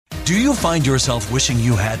Do you find yourself wishing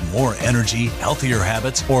you had more energy, healthier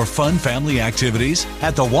habits, or fun family activities?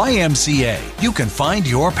 At the YMCA, you can find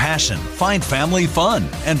your passion, find family fun,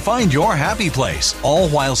 and find your happy place, all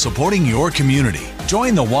while supporting your community.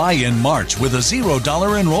 Join the Y in March with a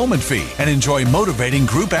 $0 enrollment fee and enjoy motivating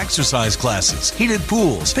group exercise classes, heated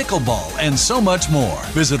pools, pickleball, and so much more.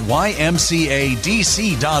 Visit ymcadc.org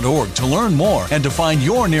to learn more and to find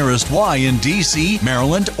your nearest Y in DC,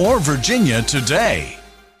 Maryland, or Virginia today.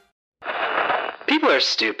 People are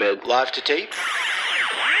stupid. Live to tape.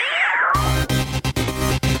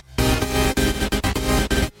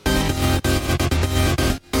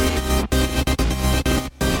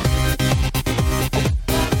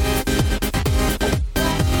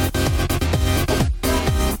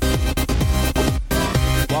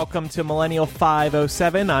 Welcome to Millennial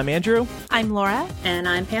 507. I'm Andrew. I'm Laura. And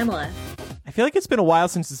I'm Pamela. I feel like it's been a while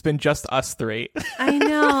since it's been just us three. I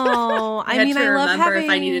know. I mean, I love having... if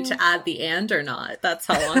I needed to add the and or not. That's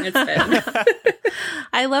how long it's been.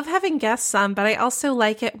 I love having guests on, but I also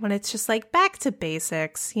like it when it's just like back to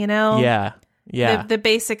basics, you know? Yeah. The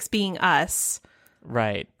basics being us.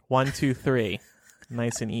 Right. 1, 2, 3.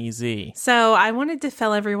 Nice and easy. So I wanted to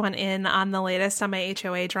fill everyone in on the latest on my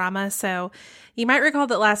HOA drama. So you might recall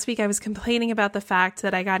that last week I was complaining about the fact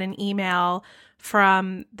that I got an email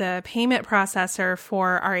from the payment processor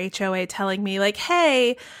for our HOA telling me like,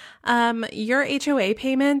 hey, your HOA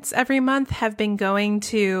payments every month have been going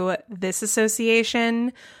to this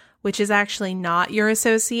association, which is actually not your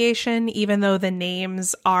association, even though the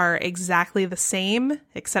names are exactly the same,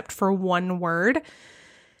 except for one word.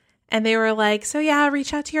 And they were like, so yeah,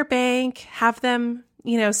 reach out to your bank, have them,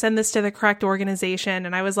 send this to the correct organization.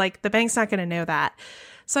 And I was like, the bank's not going to know that.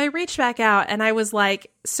 So I reached back out and I was like,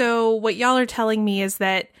 so what y'all are telling me is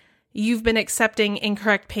that you've been accepting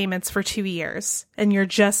incorrect payments for 2 years and you're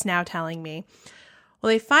just now telling me. Well,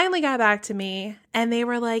 they finally got back to me and they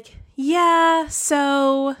were like, yeah,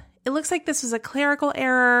 so it looks like this was a clerical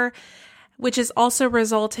error, which is also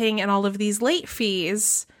resulting in all of these late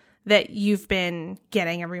fees that you've been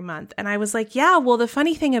getting every month. And I was like, yeah, well, the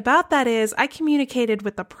funny thing about that is I communicated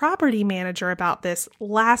with the property manager about this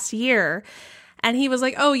last year. And he was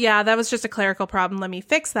like, oh, yeah, that was just a clerical problem. Let me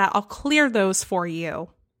fix that. I'll clear those for you.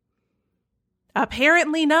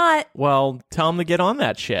 Apparently not. Well, tell him to get on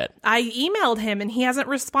that shit. I emailed him and he hasn't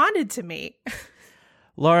responded to me.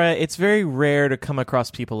 Laura, it's very rare to come across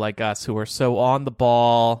people like us who are so on the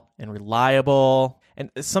ball and reliable. And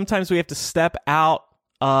sometimes we have to step out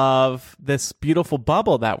of this beautiful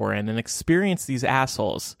bubble that we're in and experience these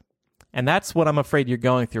assholes. And that's what I'm afraid you're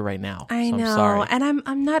going through right now. I know. I'm sorry. And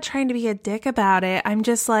I'm not trying to be a dick about it. I'm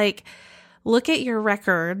just like, look at your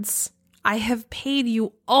records. I have paid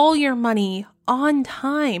you all your money on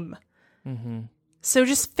time. Mm-hmm. So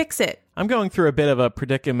just fix it. I'm going through a bit of a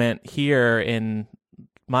predicament here in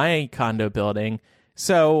my condo building.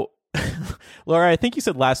 So, Laura, I think you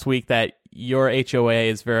said last week that your HOA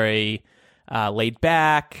is very laid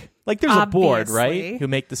back. Like there's Obviously. A board, right? Who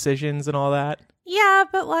make decisions and all that. Yeah,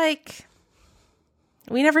 but like,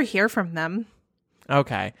 we never hear from them.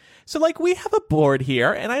 Okay. So like we have a board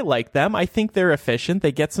here and I like them. I think they're efficient.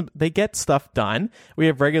 They get stuff done. We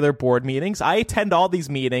have regular board meetings. I attend all these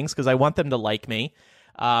meetings because I want them to like me.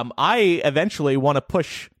 I eventually want to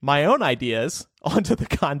push my own ideas onto the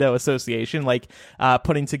condo association, like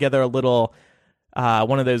putting together a little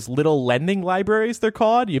one of those little lending libraries, they're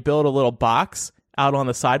called. You build a little box out on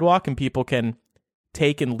the sidewalk and people can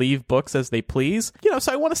take and leave books as they please.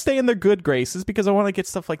 So I want to stay in their good graces because I want to get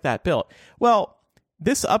stuff like that built. Well,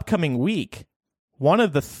 this upcoming week, one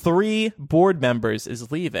of the 3 board members is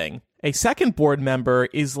leaving. A second board member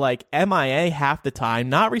is like MIA half the time,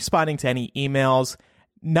 not responding to any emails,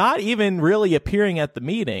 not even really appearing at the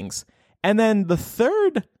meetings. And then the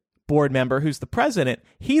third board member, who's the president,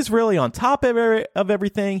 he's really on top of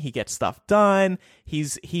everything. He gets stuff done.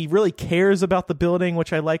 He really cares about the building,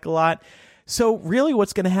 which I like a lot. So really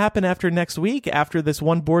what's going to happen after next week, after this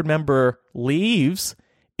one board member leaves,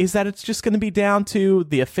 is that it's just going to be down to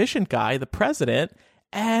the efficient guy, the president,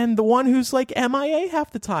 and the one who's like MIA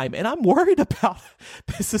half the time. And I'm worried about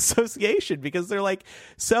this association because they're like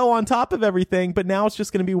so on top of everything, but now it's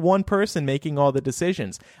just going to be one person making all the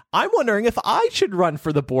decisions. I'm wondering if I should run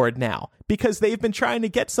for the board now because they've been trying to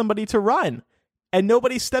get somebody to run and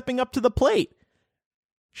nobody's stepping up to the plate.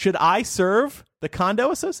 Should I serve the condo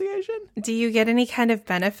association? Do you get any kind of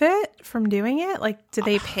benefit from doing it? Like, do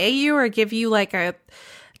they pay you or give you like a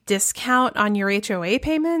discount on your HOA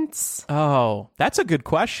payments? Oh, that's a good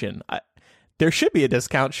question. There should be a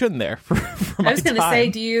discount, shouldn't there? I was going to say,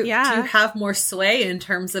 do you have more sway in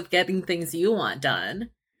terms of getting things you want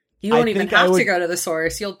done? You won't even have would, to go to the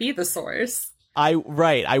source. You'll be the source. I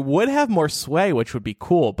would have more sway, which would be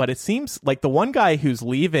cool. But it seems like the one guy who's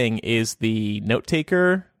leaving is the note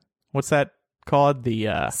taker. What's that called?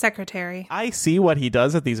 The secretary. I see what he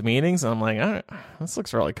does at these meetings, and I'm like, this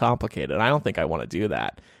looks really complicated. I don't think I want to do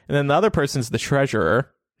that. And then the other person's the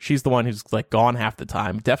treasurer. She's the one who's like gone half the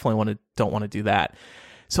time. Definitely don't want to do that.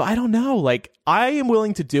 So I don't know. Like, I am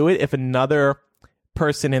willing to do it if another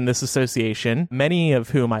person in this association, many of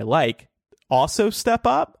whom I like, also step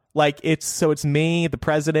up. Like, it's me, the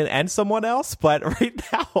president, and someone else. But right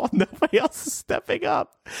now, nobody else is stepping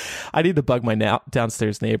up. I need to bug my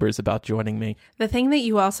downstairs neighbors about joining me. The thing that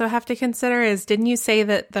you also have to consider is, didn't you say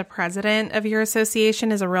that the president of your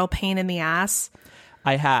association is a real pain in the ass?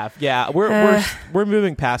 I have. Yeah, we're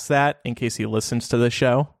moving past that in case he listens to the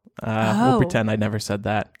show. We'll pretend I never said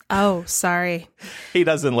that. Oh, sorry. He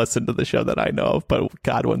doesn't listen to the show that I know of, but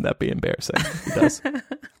God, wouldn't that be embarrassing? He does.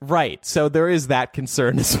 Right. So there is that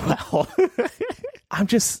concern as well.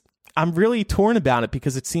 I'm really torn about it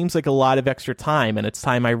because it seems like a lot of extra time, and it's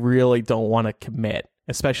time I really don't want to commit,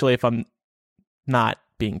 especially if I'm not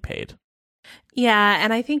being paid. Yeah.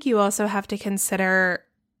 And I think you also have to consider,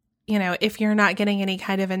 if you're not getting any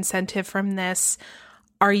kind of incentive from this,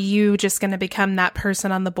 are you just going to become that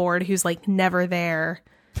person on the board who's like never there?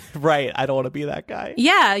 Right. I don't want to be that guy.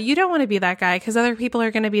 Yeah, you don't want to be that guy because other people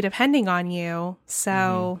are going to be depending on you.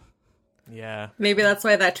 So, Yeah. Maybe that's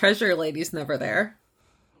why that treasurer lady's never there.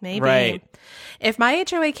 Maybe. Right. If my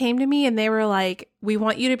HOA came to me and they were like, we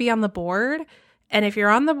want you to be on the board, and if you're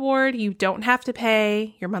on the board, you don't have to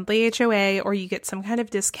pay your monthly HOA, or you get some kind of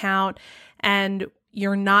discount, and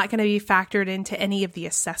you're not going to be factored into any of the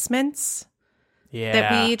assessments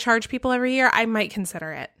that we charge people every year, I might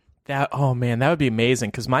consider it. Oh man, that would be amazing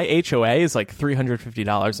because my HOA is like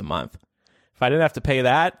 $350 a month. If I didn't have to pay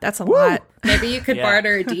that, that's a lot. Maybe you could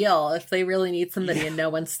barter a deal if they really need somebody and no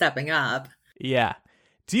one's stepping up. Yeah.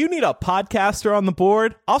 Do you need a podcaster on the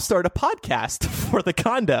board? I'll start a podcast for the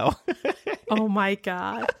condo. Oh my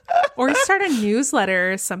God. Or start a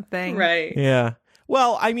newsletter or something. Right. Yeah.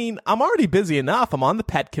 Well, I mean, I'm already busy enough. I'm on the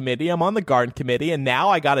pet committee. I'm on the garden committee. And now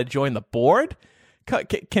I got to join the board?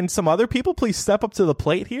 Can some other people please step up to the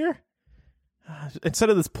plate here? Instead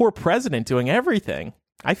of this poor president doing everything.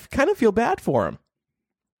 I kind of feel bad for him.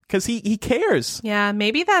 Because he cares. Yeah,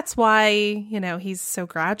 maybe that's why, he's so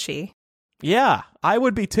grouchy. Yeah, I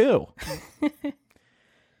would be too.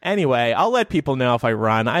 Anyway, I'll let people know if I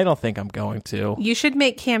run. I don't think I'm going to. You should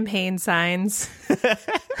make campaign signs.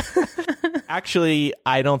 Actually,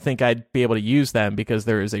 I don't think I'd be able to use them because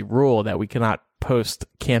there is a rule that we cannot post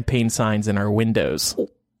campaign signs in our windows.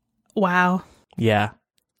 Wow. Yeah.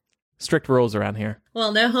 Strict rules around here.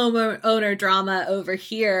 Well, no homeowner drama over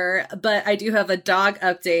here, but I do have a dog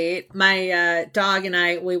update. My dog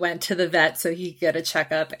and we went to the vet so he could get a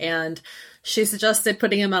checkup, and she suggested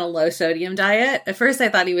putting him on a low sodium diet. At first I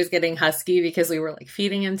thought he was getting husky because we were like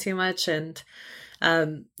feeding him too much, and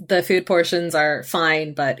the food portions are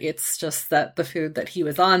fine, but it's just that the food that he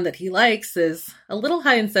was on that he likes is a little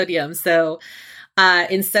high in sodium. So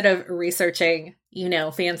instead of researching,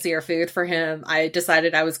 fancier food for him, I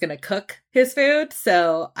decided I was going to cook his food.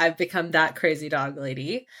 So I've become that crazy dog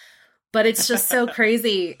lady. But it's just so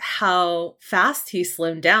crazy how fast he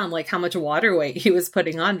slimmed down, like how much water weight he was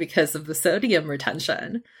putting on because of the sodium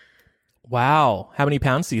retention. Wow. How many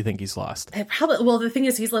pounds do you think he's lost? The thing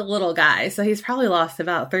is, he's a little guy, so he's probably lost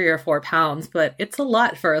about 3 or 4 pounds, but it's a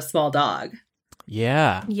lot for a small dog.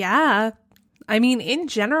 Yeah. Yeah. I mean, in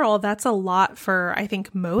general, that's a lot for, I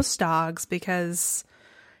think, most dogs, because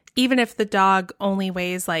even if the dog only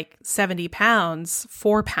weighs like 70 pounds,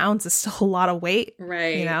 4 pounds is still a lot of weight.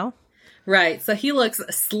 Right. Right. So he looks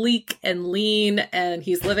sleek and lean, and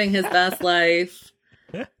he's living his best life.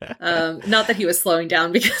 Not that he was slowing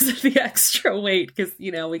down because of the extra weight, because,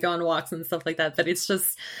 we go on walks and stuff like that. But it's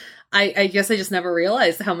just, I guess I just never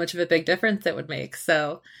realized how much of a big difference it would make.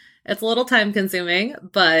 So it's a little time consuming,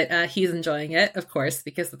 but he's enjoying it, of course,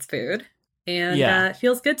 because it's food. And it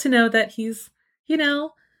feels good to know that he's,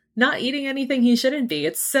 not eating anything he shouldn't be.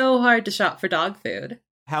 It's so hard to shop for dog food.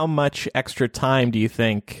 How much extra time do you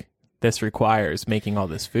think this requires making all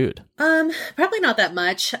this food? Probably not that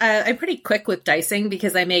much. I'm pretty quick with dicing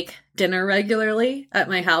because I make dinner regularly at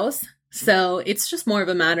my house. So it's just more of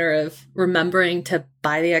a matter of remembering to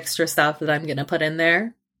buy the extra stuff that I'm going to put in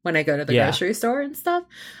there when I go to the grocery store and stuff.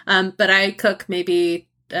 But I cook maybe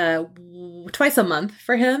twice a month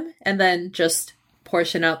for him and then just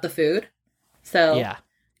portion out the food. So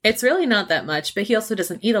it's really not that much, but he also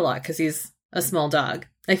doesn't eat a lot because he's a small dog.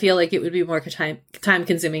 I feel like it would be more time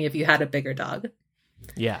consuming if you had a bigger dog.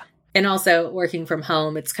 Yeah. And also working from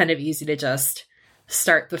home, it's kind of easy to just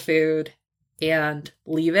start the food and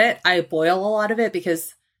leave it. I boil a lot of it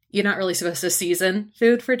because you're not really supposed to season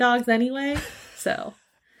food for dogs anyway. So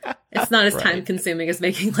it's not as time consuming as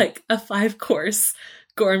making like a 5-course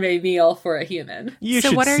gourmet meal for a human.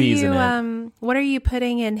 So what are season it. what are you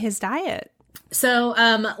putting in his diet? So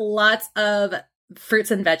lots of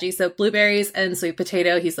fruits and veggies. So blueberries and sweet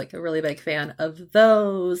potato. He's like a really big fan of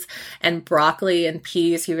those. And broccoli and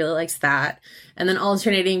peas. He really likes that. And then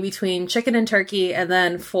alternating between chicken and turkey. And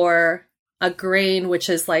then for a grain, which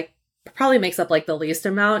is like probably makes up like the least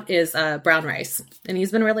amount, is brown rice. And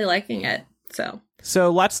he's been really liking it.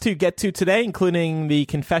 So lots to get to today, including the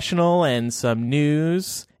confessional and some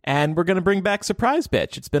news. And we're going to bring back Surprise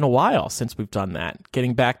Bitch. It's been a while since we've done that.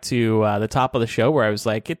 Getting back to the top of the show where I was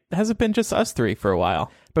like, it hasn't been just us three for a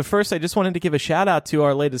while. But first, I just wanted to give a shout out to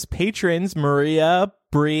our latest patrons, Maria,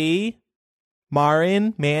 Bree,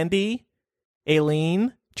 Marin, Mandy,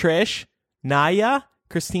 Aileen, Trish, Naya,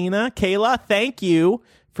 Christina, Kayla. Thank you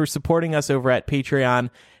for supporting us over at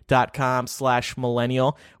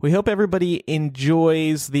patreon.com/millennial. We hope everybody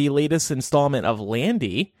enjoys the latest installment of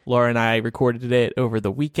Landy. Laura and I recorded it over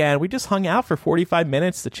the weekend. We just hung out for 45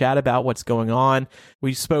 minutes to chat about what's going on.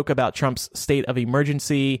 We spoke about Trump's state of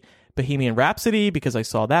emergency, Bohemian Rhapsody, because I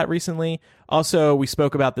saw that recently. Also, we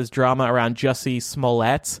spoke about this drama around Jussie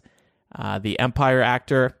Smollett, the Empire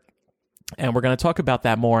actor. And we're going to talk about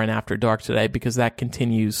that more in After Dark today because that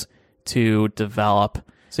continues to develop.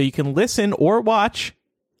 So you can listen or watch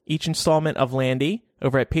each installment of Landy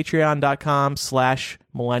over at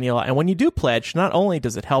patreon.com/millennial. And when you do pledge, not only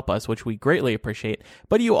does it help us, which we greatly appreciate,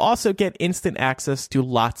 but you also get instant access to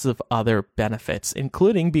lots of other benefits,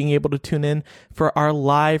 including being able to tune in for our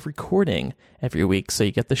live recording every week. So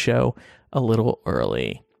you get the show a little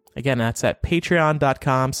early. Again, that's at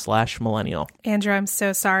patreon.com/millennial. Andrew, I'm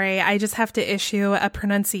so sorry. I just have to issue a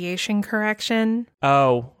pronunciation correction.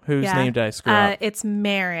 Oh, whose name did I screw up? It's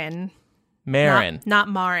Marin. Marin. Not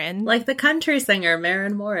Marin. like the country singer,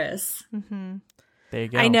 Maren Morris. Mm-hmm. There you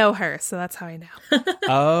go. I know her, so that's how I know.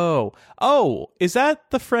 Oh, is that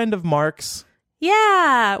the friend of Mark's?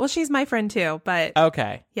 Yeah. Well, she's my friend too, but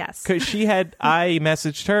Okay. yes. Because I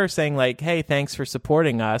messaged her saying like, hey, thanks for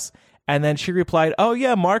supporting us. And then she replied, oh,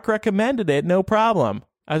 yeah, Mark recommended it. No problem.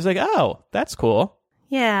 I was like, oh, that's cool.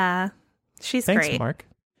 Yeah. She's Thanks, great. Mark.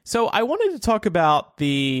 So I wanted to talk about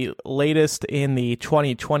the latest in the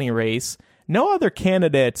 2020 race. No other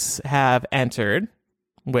candidates have entered,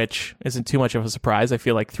 which isn't too much of a surprise. I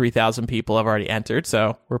feel like 3,000 people have already entered,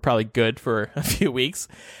 so we're probably good for a few weeks.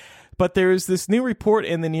 But there's this new report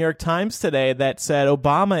in the New York Times today that said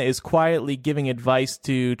Obama is quietly giving advice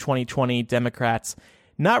to 2020 Democrats.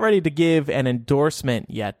 Not ready to give an endorsement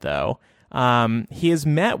yet, though. He has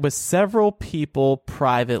met with several people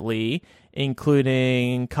privately,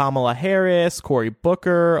 including Kamala Harris, Cory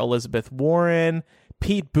Booker, Elizabeth Warren,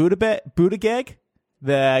 Pete Buttigieg,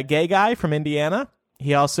 the gay guy from Indiana.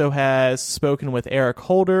 He also has spoken with Eric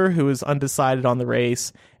Holder, who is undecided on the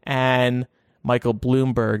race, and Michael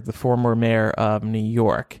Bloomberg, the former mayor of New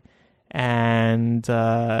York. And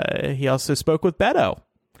he also spoke with Beto.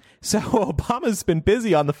 So Obama's been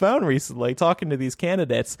busy on the phone recently talking to these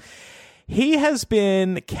candidates. He has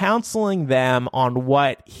been counseling them on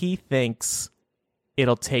what he thinks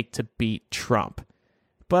it'll take to beat Trump.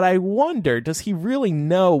 But I wonder, does he really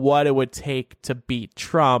know what it would take to beat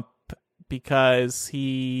Trump? Because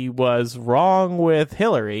he was wrong with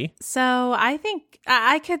Hillary. So I think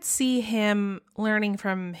I could see him learning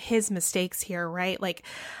from his mistakes here, right? Like,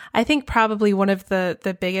 I think probably one of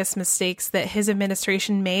the biggest mistakes that his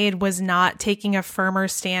administration made was not taking a firmer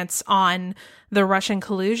stance on the Russian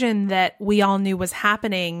collusion that we all knew was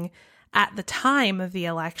happening at the time of the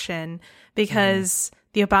election, because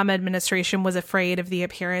the Obama administration was afraid of the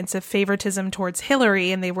appearance of favoritism towards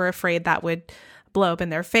Hillary, and they were afraid that would blow up in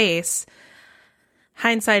their face.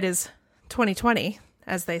 Hindsight is 2020,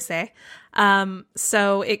 as they say.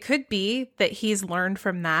 So it could be that he's learned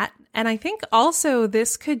from that. And I think also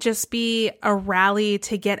this could just be a rally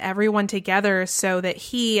to get everyone together so that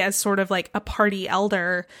he, as sort of like a party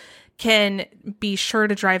elder, can be sure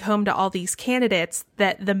to drive home to all these candidates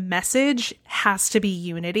that the message has to be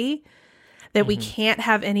unity, that we can't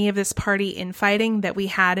have any of this party infighting that we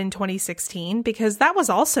had in 2016, because that was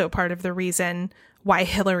also part of the reason why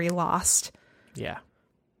Hillary lost. Yeah.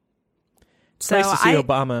 It's So nice to see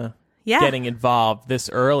Obama getting involved this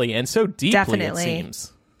early and so deeply, Definitely. it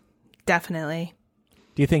seems. Definitely.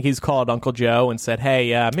 Do you think he's called Uncle Joe and said,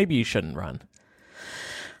 hey, maybe you shouldn't run?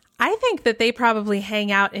 I think that they probably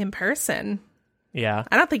hang out in person. Yeah.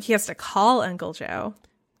 I don't think he has to call Uncle Joe.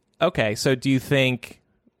 Okay, so do you think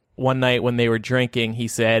one night when they were drinking, he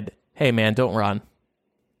said, "Hey, man, don't run.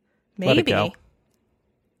 Let it Maybe. go."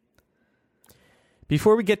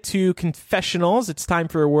 Before we get to confessionals, it's time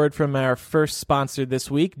for a word from our first sponsor this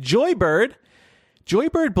week, Joybird.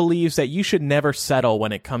 Joybird believes that you should never settle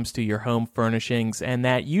when it comes to your home furnishings and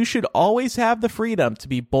that you should always have the freedom to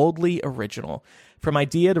be boldly original. From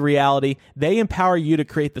idea to reality, they empower you to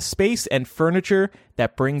create the space and furniture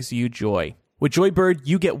that brings you joy. With Joybird,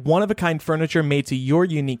 you get one-of-a-kind furniture made to your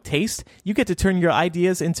unique taste. You get to turn your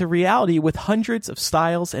ideas into reality with hundreds of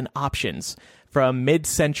styles and options. From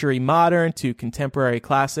mid-century modern to contemporary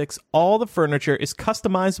classics, all the furniture is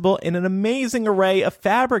customizable in an amazing array of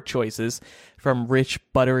fabric choices, from rich,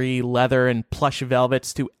 buttery leather and plush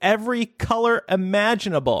velvets to every color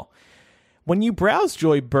imaginable. When you browse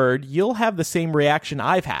Joybird, you'll have the same reaction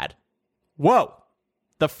I've had. Whoa!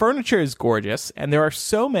 The furniture is gorgeous, and there are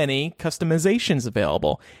so many customizations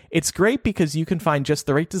available. It's great because you can find just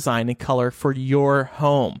the right design and color for your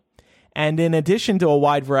home. And in addition to a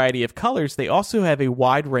wide variety of colors, they also have a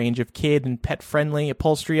wide range of kid and pet-friendly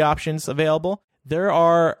upholstery options available. There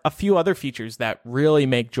are a few other features that really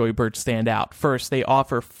make Joybird stand out. First, they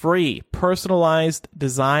offer free, personalized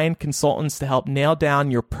design consultants to help nail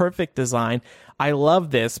down your perfect design. I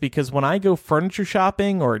love this because when I go furniture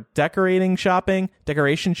shopping or decoration shopping,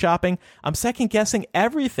 I'm second-guessing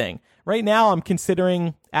everything. Right now, I'm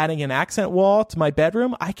considering adding an accent wall to my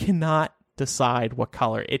bedroom. I cannot decide what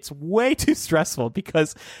color. It's way too stressful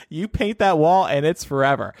because you paint that wall and it's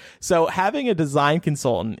forever. So having a design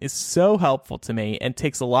consultant is so helpful to me and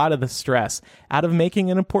takes a lot of the stress out of making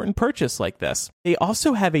an important purchase like this. They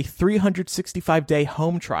also have a 365-day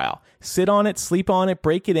home trial. Sit on it, sleep on it,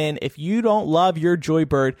 break it in. If you don't love your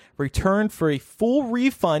Joybird, return for a full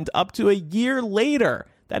refund up to a year later.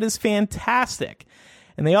 That is fantastic.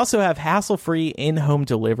 And they also have hassle-free in-home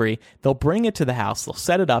delivery. They'll bring it to the house, they'll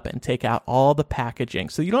set it up, and take out all the packaging,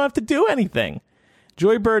 so you don't have to do anything.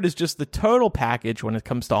 Joybird is just the total package when it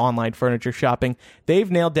comes to online furniture shopping.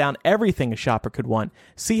 They've nailed down everything a shopper could want.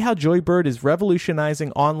 See how Joybird is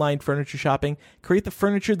revolutionizing online furniture shopping? Create the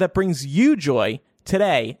furniture that brings you joy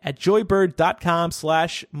today at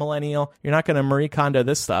joybird.com/millennial. You're not going to Marie Kondo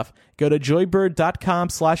this stuff. Go to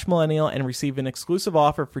joybird.com/millennial and receive an exclusive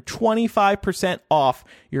offer for 25% off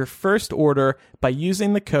your first order by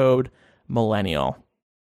using the code millennial.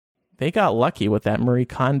 They got lucky with that Marie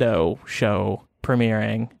Kondo show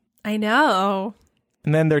premiering. I know.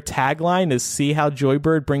 And then their tagline is, "See how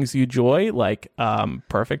Joybird brings you joy." Like,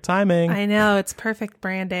 perfect timing. I know. It's perfect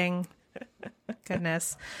branding.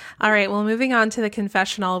 Goodness. All right. Well, moving on to the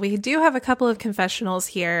confessional. We do have a couple of confessionals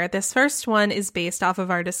here. This first one is based off of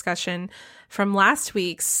our discussion from last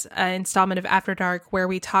week's installment of After Dark, where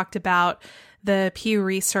we talked about the Pew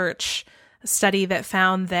Research study that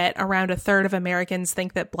found that around a third of Americans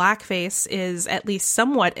think that blackface is at least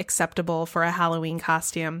somewhat acceptable for a Halloween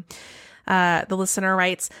costume. The listener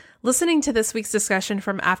writes, "Listening to this week's discussion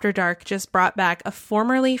from After Dark just brought back a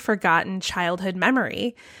formerly forgotten childhood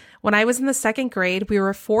memory. When I was in the second grade, we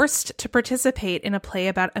were forced to participate in a play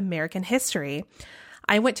about American history.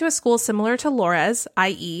 I went to a school similar to Laura's,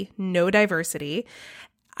 i.e., no diversity.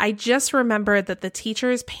 I just remembered that the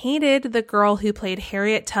teachers painted the girl who played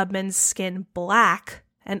Harriet Tubman's skin black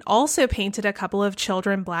and also painted a couple of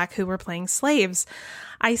children black who were playing slaves.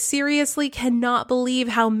 I seriously cannot believe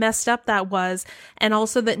how messed up that was, and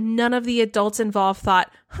also that none of the adults involved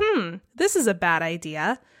thought, this is a bad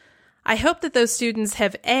idea. I hope that those students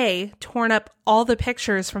have A, torn up all the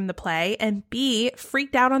pictures from the play, and B,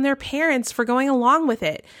 freaked out on their parents for going along with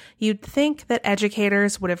it. You'd think that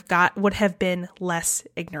educators would have been less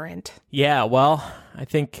ignorant." Yeah, well, I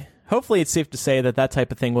think hopefully it's safe to say that that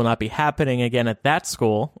type of thing will not be happening again at that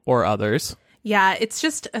school or others. Yeah, it's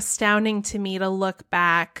just astounding to me to look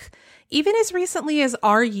back, even as recently as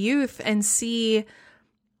our youth, and see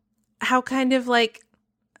how kind of like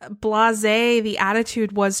blasé the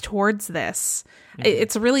attitude was towards this.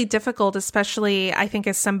 It's really difficult, especially I think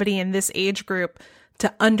as somebody in this age group,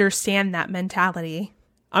 to understand that mentality.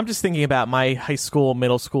 I'm just thinking about my high school,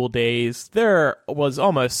 middle school days. There was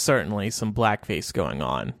almost certainly some blackface going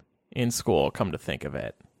on in school, come to think of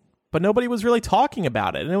it. But nobody was really talking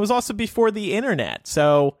about it. And it was also before the internet.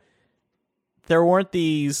 So there weren't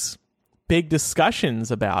these big discussions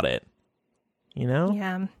about it, you know?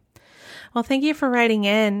 Yeah. Well, thank you for writing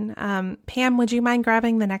in. Pam, would you mind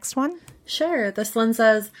grabbing the next one? Sure. This one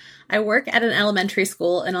says, "I work at an elementary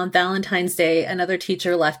school, and on Valentine's Day, another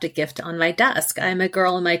teacher left a gift on my desk. I'm a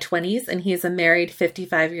girl in my 20s, and he's a married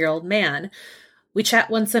 55-year-old man. We chat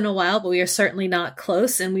once in a while, but we are certainly not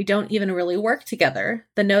close, and we don't even really work together.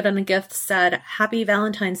 The note on the gift said, "Happy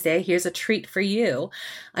Valentine's Day, here's a treat for you."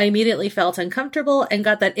 I immediately felt uncomfortable and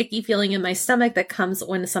got that icky feeling in my stomach that comes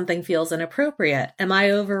when something feels inappropriate. Am I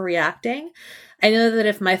overreacting? I know that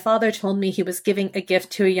if my father told me he was giving a gift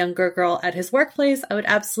to a younger girl at his workplace, I would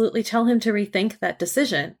absolutely tell him to rethink that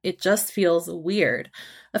decision. It just feels weird.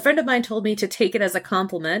 A friend of mine told me to take it as a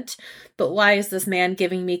compliment, but why is this man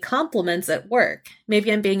giving me compliments at work?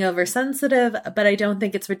 Maybe I'm being oversensitive, but I don't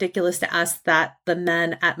think it's ridiculous to ask that the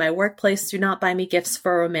men at my workplace do not buy me gifts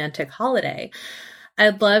for a romantic holiday.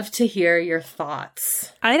 I'd love to hear your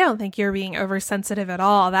thoughts. I don't think you're being oversensitive at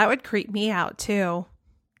all. That would creep me out too.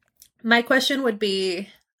 My question would be,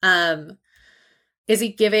 is he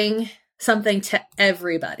giving something to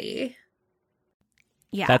everybody?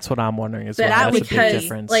 Yeah. That's what I'm wondering as But well. That's a big because,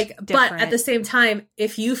 difference. but at the same time,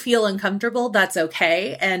 if you feel uncomfortable, that's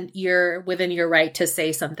okay. And you're within your right to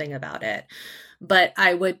say something about it. But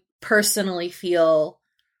I would personally feel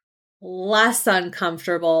less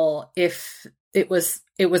uncomfortable if it was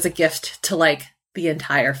a gift to like the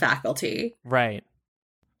entire faculty. Right.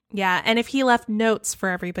 Yeah, and if he left notes for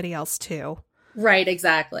everybody else too. Right,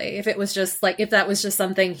 exactly. If it was just like, if that was just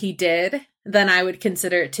something he did, then I would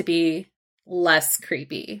consider it to be less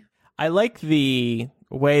creepy. I like the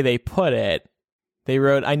way they put it. They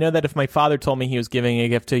wrote, "I know that if my father told me he was giving a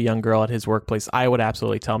gift to a young girl at his workplace, I would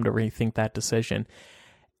absolutely tell him to rethink that decision."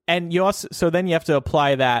 And you also, so then you have to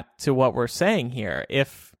apply that to what we're saying here.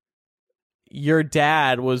 If your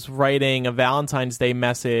dad was writing a Valentine's Day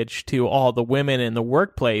message to all the women in the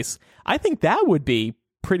workplace, I think that would be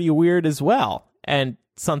pretty weird as well. And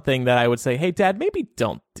something that I would say, hey, Dad, maybe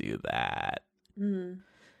don't do that.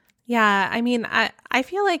 Yeah, I mean, I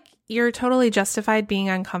feel like you're totally justified being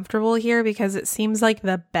uncomfortable here because it seems like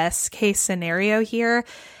the best case scenario here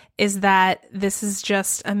is that this is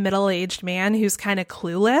just a middle-aged man who's kind of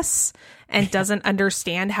clueless and doesn't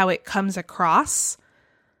understand how it comes across.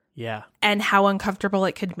 Yeah. And how uncomfortable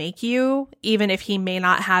it could make you, even if he may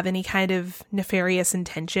not have any kind of nefarious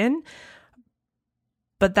intention.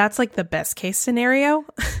 But that's like the best case scenario.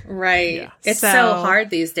 Right. Yeah. It's so hard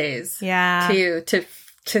these days. Yeah.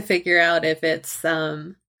 To figure out if it's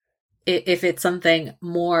something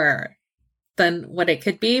more than what it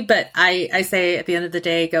could be. But I say at the end of the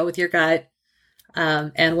day, go with your gut.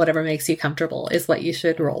 And whatever makes you comfortable is what you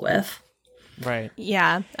should roll with. Right.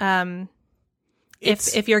 Yeah.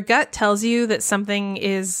 If your gut tells you that something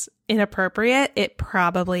is inappropriate, it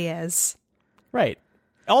probably is. Right.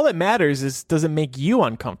 All that matters is, does it make you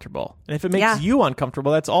uncomfortable? And if it makes you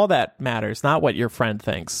uncomfortable, that's all that matters, not what your friend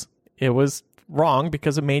thinks. It was wrong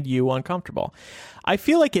because it made you uncomfortable. I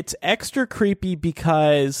feel like it's extra creepy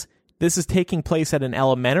because this is taking place at an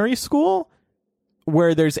elementary school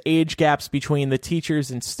where there's age gaps between the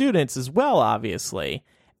teachers and students as well, obviously.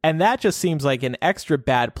 And that just seems like an extra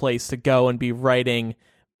bad place to go and be writing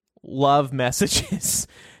love messages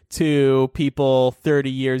to people 30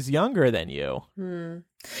 years younger than you.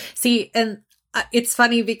 See, and it's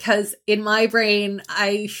funny because in my brain,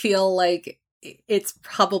 I feel like it's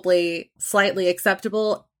probably slightly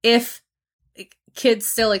acceptable if kids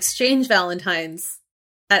still exchange Valentines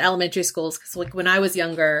at elementary schools. Because like when I was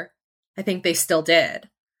younger, I think they still did.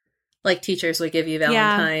 Like teachers would give you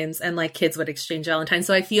Valentines and like kids would exchange Valentines.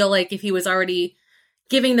 So I feel like if he was already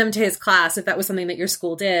giving them to his class, if that was something that your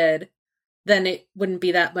school did, then it wouldn't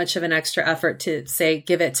be that much of an extra effort to say,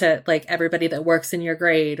 give it to like everybody that works in your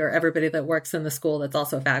grade or everybody that works in the school that's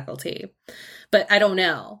also faculty. But I don't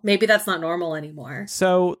know. Maybe that's not normal anymore.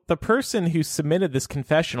 So the person who submitted this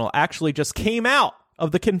confessional actually just came out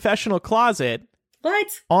of the confessional closet. What?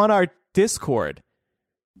 On our Discord.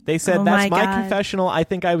 They said, that's my confessional. I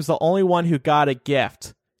think I was the only one who got a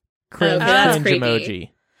gift. Cringe, that's cringe creepy.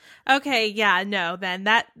 emoji. Okay, yeah, no, then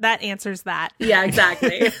that answers that. Yeah,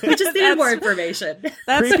 exactly. We just needed more information.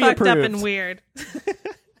 That's Creepy fucked up approved. and weird.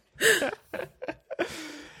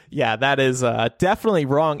 Yeah, that is definitely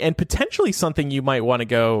wrong and potentially something you might want to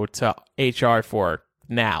go to HR for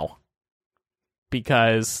now.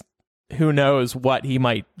 Because who knows what he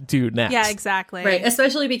might do next. Yeah, exactly. Right.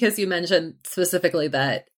 Especially because you mentioned specifically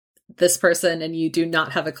that this person and you do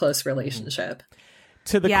not have a close relationship.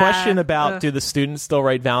 To the question about do the students still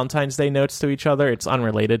write Valentine's Day notes to each other, it's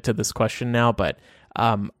unrelated to this question now, but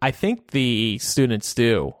I think the students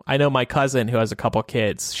do. I know my cousin who has a couple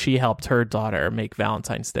kids, she helped her daughter make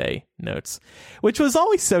Valentine's Day notes, which was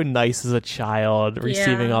always so nice as a child,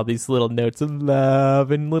 receiving all these little notes of love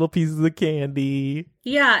and little pieces of candy.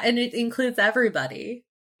 Yeah, and it includes everybody.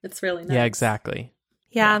 It's really nice. Yeah, exactly.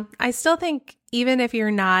 Yeah, I still think even if you're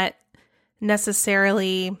not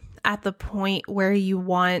necessarily at the point where you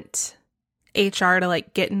want HR to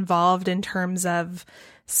like get involved in terms of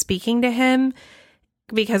speaking to him.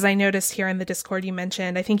 Because I noticed here in the Discord you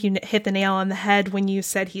mentioned, I think you hit the nail on the head when you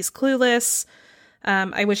said he's clueless.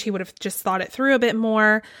 I wish he would have just thought it through a bit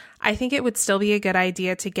more. I think it would still be a good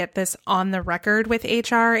idea to get this on the record with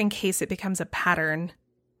HR in case it becomes a pattern.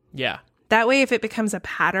 Yeah. That way, if it becomes a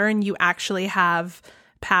pattern, you actually have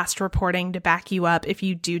past reporting to back you up if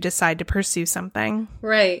you do decide to pursue something.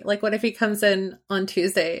 Right. Like, what if he comes in on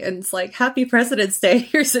Tuesday and it's like, Happy President's Day,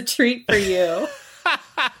 here's a treat for you.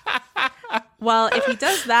 Well, if he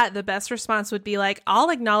does that, the best response would be like,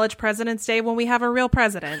 I'll acknowledge President's Day when we have a real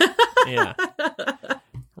president. Yeah.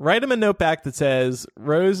 Write him a note back that says,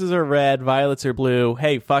 roses are red, violets are blue.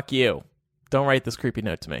 Hey, fuck you. Don't write this creepy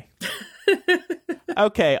note to me.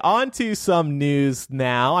 Okay, on to some news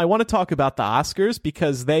now. I want to talk about the Oscars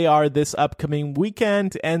because they are this upcoming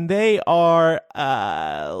weekend and they are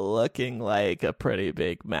looking like a pretty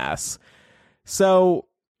big mess. So,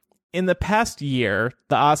 in the past year,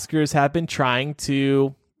 the Oscars have been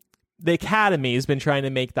the Academy has been trying to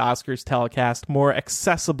make the Oscars telecast more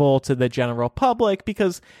accessible to the general public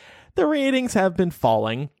because the ratings have been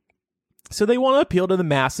falling. So they want to appeal to the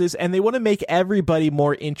masses and they want to make everybody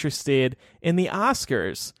more interested in the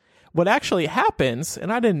Oscars. What actually happens,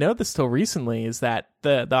 and I didn't know this till recently, is that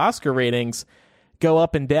the Oscar ratings go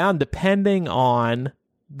up and down depending on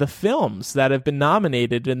the films that have been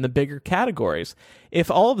nominated in the bigger categories. If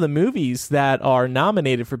all of the movies that are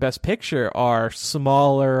nominated for Best Picture are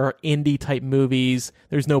smaller, indie-type movies,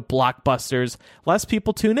 there's no blockbusters, less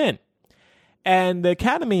people tune in. And the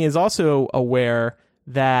Academy is also aware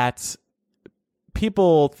that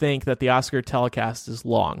people think that the Oscar telecast is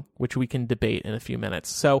long, which we can debate in a few minutes.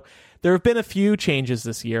 So there have been a few changes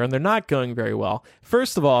this year, and they're not going very well.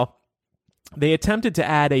 First of all, they attempted to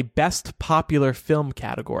add a Best Popular Film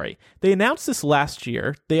category. They announced this last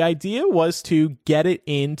year. The idea was to get it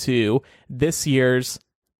into this year's,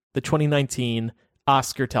 the 2019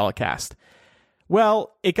 Oscar telecast.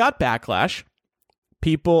 Well, it got backlash,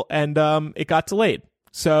 and it got delayed.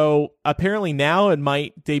 So apparently now it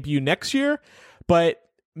might debut next year, but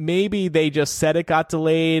maybe they just said it got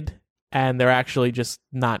delayed and they're actually just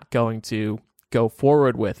not going to go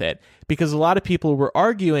forward with it. Because a lot of people were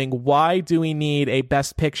arguing, why do we need a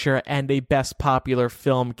Best Picture and a Best Popular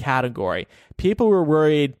Film category? People were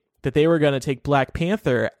worried that they were going to take Black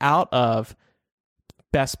Panther out of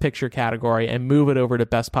Best Picture category and move it over to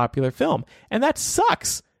Best Popular Film. And that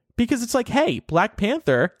sucks, because it's like, hey, Black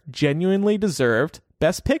Panther genuinely deserved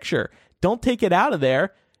Best Picture. Don't take it out of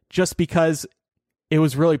there just because it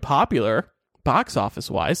was really popular, box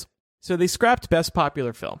office-wise. So they scrapped Best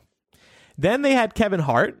Popular Film. Then they had Kevin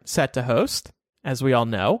Hart set to host, as we all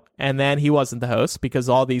know, and then he wasn't the host because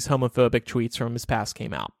all these homophobic tweets from his past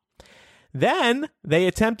came out. Then they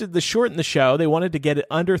attempted to shorten the show. They wanted to get it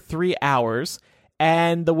under 3 hours,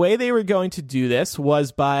 and the way they were going to do this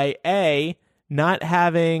was by not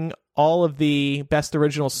having all of the Best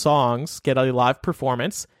Original Songs get a live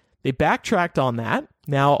performance. They backtracked on that.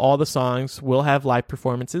 Now all the songs will have live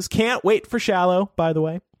performances. Can't wait for Shallow, by the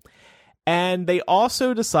way. And they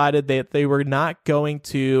also decided that they were not going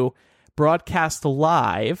to broadcast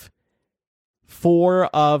live 4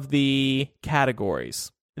 of the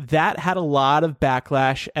categories. That had a lot of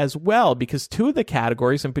backlash as well, because 2 of the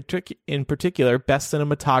categories, in particular, Best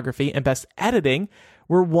Cinematography and Best Editing,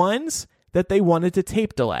 were ones that they wanted to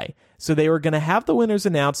tape delay. So they were going to have the winners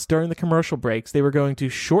announced during the commercial breaks. They were going to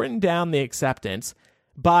shorten down the acceptance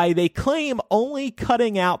by, they claim, only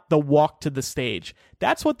cutting out the walk to the stage.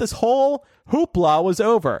 That's what this whole hoopla was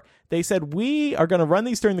over. They said, we are going to run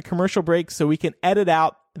these during the commercial break so we can edit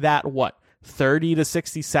out that, 30 to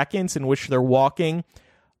 60 seconds in which they're walking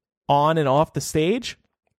on and off the stage.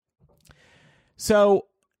 So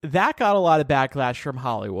that got a lot of backlash from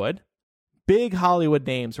Hollywood. Big Hollywood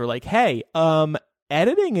names were like, hey,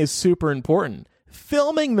 editing is super important.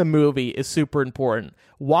 Filming the movie is super important.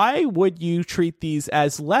 Why would you treat these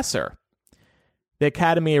as lesser? The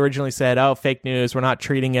Academy originally said, oh, fake news. We're not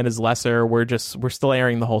treating it as lesser. We're still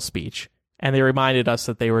airing the whole speech. And they reminded us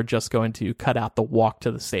that they were just going to cut out the walk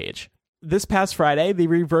to the stage. This past Friday, they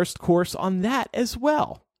reversed course on that as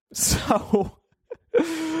well. So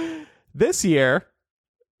this year,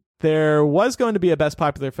 there was going to be a Best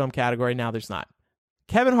Popular Film category. Now there's not.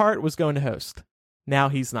 Kevin Hart was going to host. Now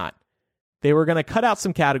he's not. They were going to cut out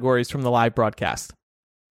some categories from the live broadcast.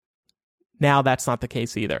 Now that's not the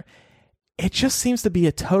case either. It just seems to be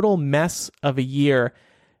a total mess of a year.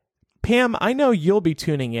 Pam, I know you'll be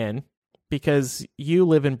tuning in because you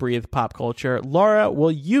live and breathe pop culture. Laura,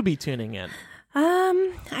 will you be tuning in?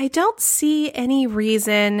 I don't see any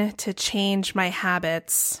reason to change my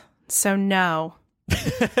habits, so no.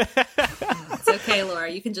 It's okay, Laura.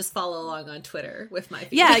 You can just follow along on Twitter with my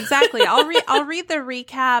feed. Yeah, exactly. I'll read the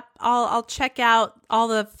recap. I'll check out all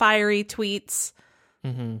the fiery tweets.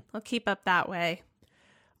 Mm-hmm. I'll keep up that way.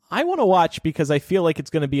 I want to watch because I feel like it's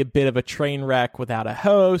going to be a bit of a train wreck without a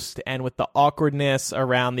host and with the awkwardness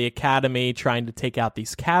around the Academy trying to take out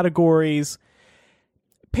these categories.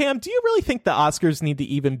 Pam, do you really think the Oscars need to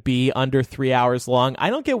even be under 3 hours long? I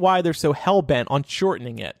don't get why they're so hell-bent on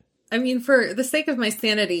shortening it. I mean, for the sake of my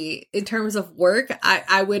sanity, in terms of work,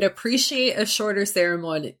 I would appreciate a shorter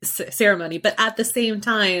ceremony, but at the same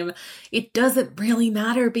time, it doesn't really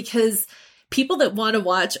matter because people that want to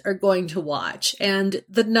watch are going to watch. And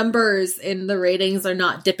the numbers in the ratings are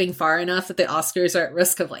not dipping far enough that the Oscars are at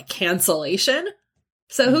risk of like cancellation.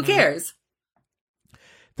 So who cares?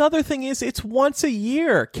 The other thing is, it's once a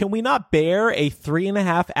year. Can we not bear a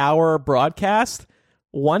 3.5-hour broadcast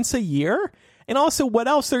once a year? And also, what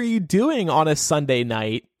else are you doing on a Sunday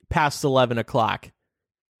night past 11 o'clock?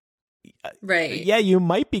 Right. Yeah, you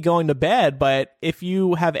might be going to bed, but if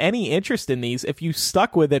you have any interest in these, if you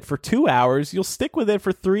stuck with it for 2 hours, you'll stick with it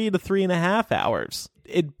for 3 to 3.5 hours.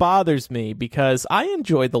 It bothers me because I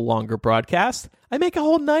enjoy the longer broadcast. I make a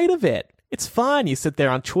whole night of it. It's fun. You sit there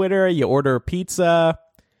on Twitter, you order a pizza,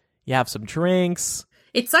 you have some drinks.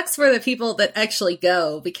 It sucks for the people that actually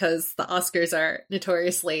go because the Oscars are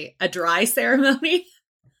notoriously a dry ceremony.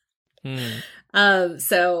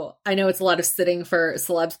 So I know it's a lot of sitting for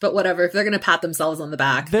celebs, but whatever. If they're going to pat themselves on the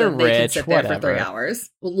back, they're then they can rich, sit there whatever. for 3 hours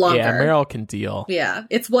longer. Yeah, Meryl can deal. Yeah,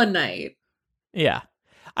 it's one night. Yeah.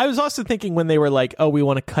 I was also thinking when they were like, oh, we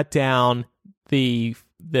want to cut down the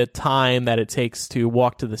time that it takes to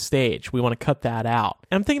walk to the stage. We want to cut that out.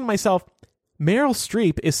 And I'm thinking to myself, Meryl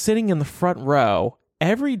Streep is sitting in the front row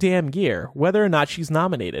every damn year, whether or not she's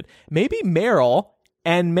nominated. Maybe Meryl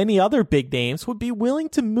and many other big names would be willing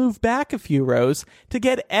to move back a few rows to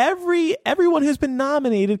get everyone who's been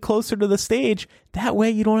nominated closer to the stage. That way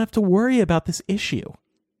you don't have to worry about this issue.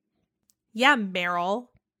 Yeah, Meryl.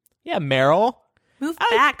 Yeah, Meryl. Move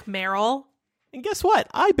back, Meryl. And guess what?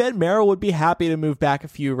 I bet Meryl would be happy to move back a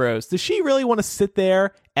few rows. Does she really want to sit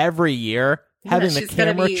there every year having the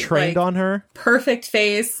camera trained on her? Perfect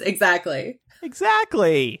face. Exactly.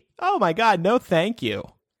 Exactly. Oh my God. No, thank you.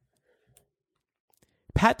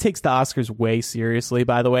 Pat takes the Oscars way seriously,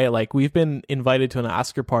 by the way. Like, we've been invited to an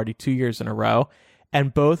Oscar party 2 years in a row,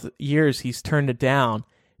 and both years he's turned it down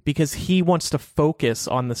because he wants to focus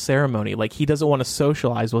on the ceremony. Like, he doesn't want to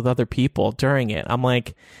socialize with other people during it. I'm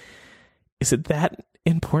like, is it that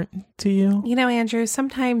important to you? You know, Andrew,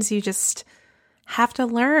 sometimes you just have to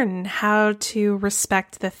learn how to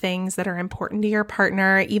respect the things that are important to your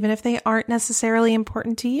partner, even if they aren't necessarily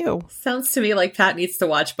important to you. Sounds to me like Pat needs to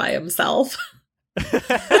watch by himself.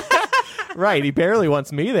 Right. He barely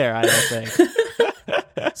wants me there, I don't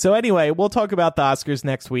think. So anyway, we'll talk about the Oscars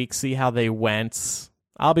next week, see how they went.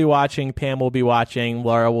 I'll be watching, Pam will be watching,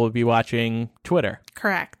 Laura will be watching Twitter.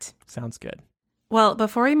 Correct. Sounds good. Well,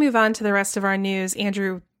 before we move on to the rest of our news,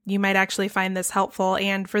 Andrew, you might actually find this helpful.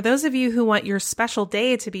 And for those of you who want your special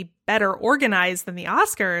day to be better organized than the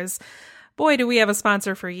Oscars, boy, do we have a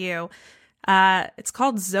sponsor for you. It's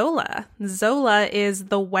called Zola. Zola is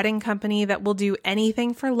the wedding company that will do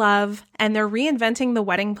anything for love, and they're reinventing the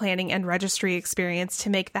wedding planning and registry experience to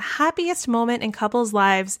make the happiest moment in couples'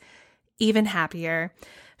 lives even happier.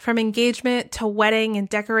 From engagement to wedding and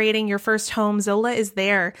decorating your first home, Zola is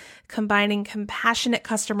there, combining compassionate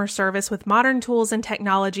customer service with modern tools and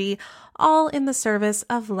technology, all in the service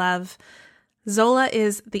of love. Zola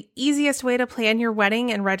is the easiest way to plan your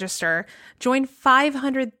wedding and register. Join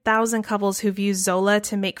 500,000 couples who've used Zola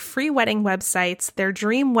to make free wedding websites, their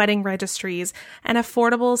dream wedding registries, and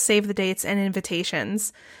affordable save the dates and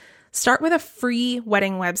invitations. Start with a free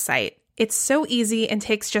wedding website. It's so easy and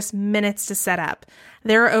takes just minutes to set up.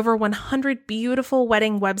 There are over 100 beautiful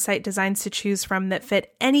wedding website designs to choose from that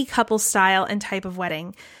fit any couple style and type of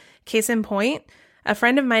wedding. Case in point, a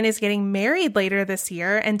friend of mine is getting married later this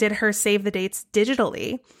year and did her save the dates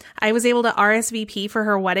digitally. I was able to RSVP for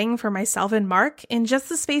her wedding for myself and Mark in just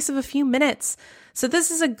the space of a few minutes. So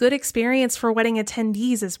this is a good experience for wedding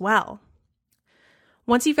attendees as well.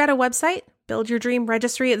 Once you've got a website, build your dream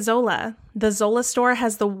registry at Zola. The Zola store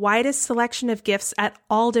has the widest selection of gifts at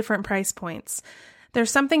all different price points.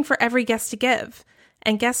 There's something for every guest to give.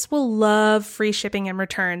 And guests will love free shipping and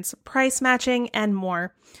returns, price matching, and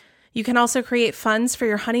more. You can also create funds for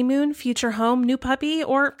your honeymoon, future home, new puppy,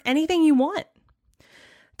 or anything you want.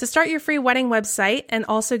 To start your free wedding website and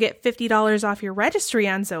also get $50 off your registry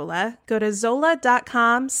on Zola, go to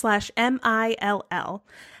zola.com/MILL.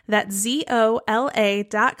 That's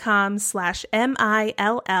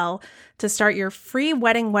ZOLA.com/MILL to start your free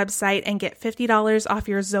wedding website and get $50 off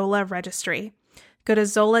your Zola registry. Go to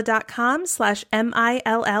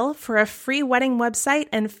zola.com/MILL for a free wedding website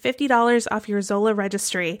and $50 off your Zola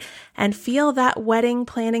registry, and feel that wedding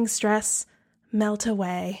planning stress melt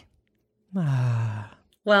away.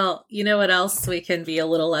 Well, you know what else we can be a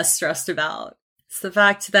little less stressed about? It's the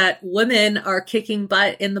fact that women are kicking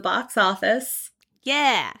butt in the box office.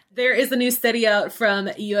 Yeah. There is a new study out from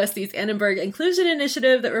USC's Annenberg Inclusion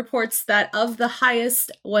Initiative that reports that of the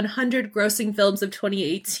highest 100 grossing films of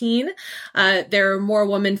 2018, there are more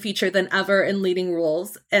women featured than ever in leading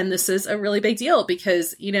roles. And this is a really big deal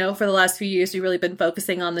because, you know, for the last few years, we've really been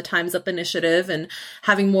focusing on the Time's Up initiative and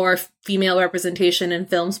having more female representation in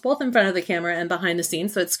films, both in front of the camera and behind the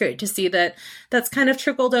scenes. So it's great to see that that's kind of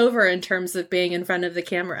trickled over in terms of being in front of the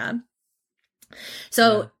camera.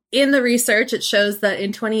 So in the research, it shows that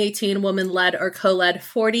in 2018, women led or co-led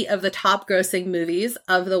 40 of the top grossing movies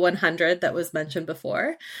of the 100 that was mentioned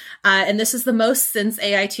before. And this is the most since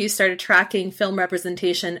AI2 started tracking film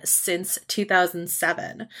representation since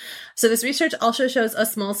 2007. So this research also shows a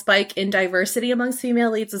small spike in diversity amongst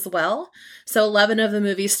female leads as well. So 11 of the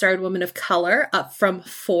movies starred women of color, up from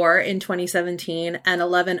 4 in 2017, and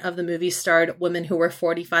 11 of the movies starred women who were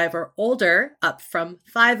 45 or older, up from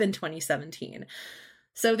 5 in 2017.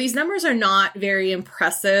 So these numbers are not very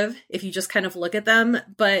impressive if you just kind of look at them,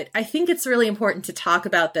 but I think it's really important to talk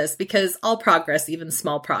about this because all progress, even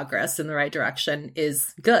small progress in the right direction,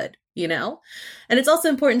 is good, you know? And it's also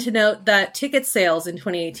important to note that ticket sales in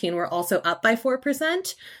 2018 were also up by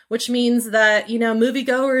 4%, which means that, you know,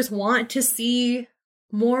 moviegoers want to see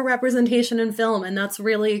more representation in film, and that's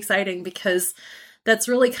really exciting because that's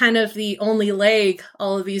really kind of the only leg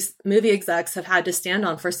all of these movie execs have had to stand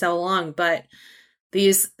on for so long, but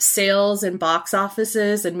these sales and box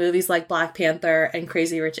offices and movies like Black Panther and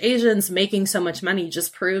Crazy Rich Asians making so much money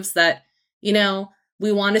just proves that, you know,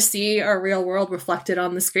 we want to see our real world reflected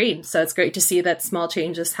on the screen. So it's great to see that small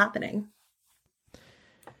changes happening.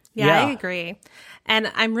 Yeah, I agree. And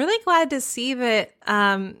I'm really glad to see that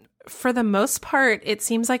for the most part, it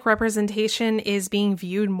seems like representation is being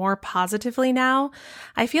viewed more positively now.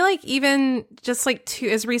 I feel like even just like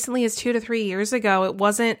as recently as 2 to 3 years ago, it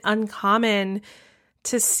wasn't uncommon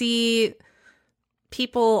to see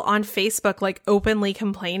people on Facebook like openly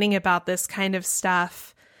complaining about this kind of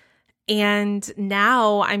stuff. And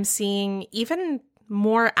now I'm seeing even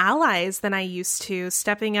more allies than I used to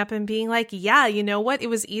stepping up and being like, yeah, you know what? It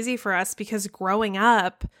was easy for us because growing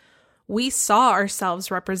up, we saw ourselves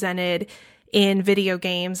represented in video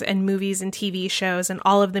games and movies and TV shows and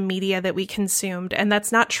all of the media that we consumed. And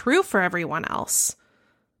that's not true for everyone else.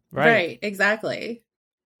 Right, exactly.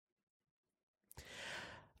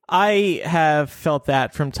 I have felt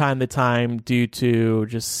that from time to time due to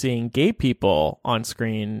just seeing gay people on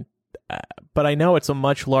screen. But I know it's a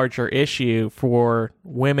much larger issue for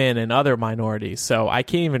women and other minorities. So I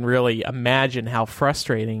can't even really imagine how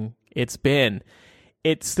frustrating it's been.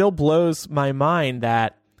 It still blows my mind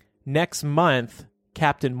that next month,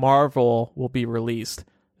 Captain Marvel will be released.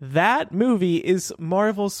 That movie is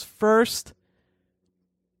Marvel's first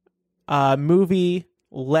movie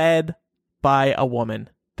led by a woman.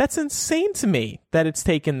 That's insane to me that it's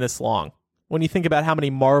taken this long when you think about how many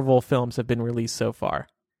Marvel films have been released so far.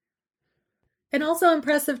 And also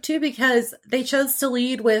impressive, too, because they chose to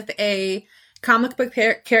lead with a comic book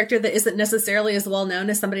character that isn't necessarily as well known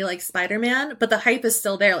as somebody like Spider-Man, but the hype is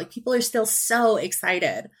still there. Like, people are still so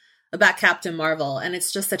excited about Captain Marvel, and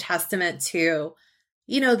it's just a testament to,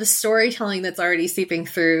 you know, the storytelling that's already seeping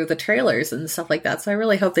through the trailers and stuff like that. So I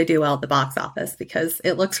really hope they do well at the box office because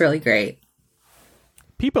it looks really great.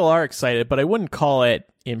 People are excited, but I wouldn't call it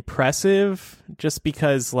impressive just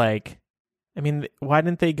because, like, I mean, why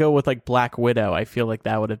didn't they go with, like, Black Widow? I feel like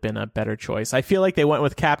that would have been a better choice. I feel like they went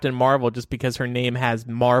with Captain Marvel just because her name has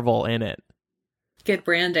Marvel in it. Good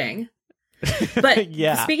branding. But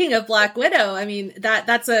yeah. Speaking of Black Widow, I mean,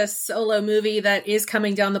 that's a solo movie that is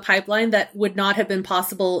coming down the pipeline that would not have been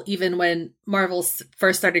possible even when Marvel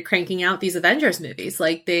first started cranking out these Avengers movies.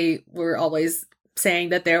 Like, they were always saying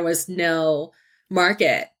that there was no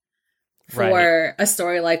market for a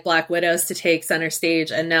story like Black Widow's to take center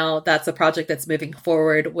stage. And now that's a project that's moving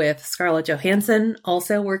forward with Scarlett Johansson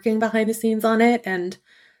also working behind the scenes on it. And,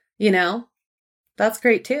 you know, that's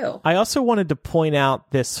great too. I also wanted to point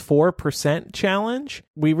out this 4% challenge.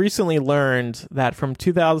 We recently learned that from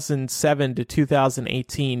 2007 to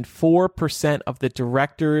 2018, 4% of the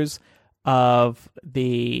directors of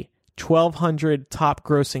the 1,200 top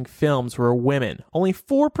grossing films were women. Only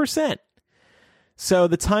 4%. So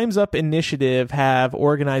the Time's Up initiative have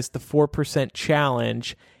organized the 4%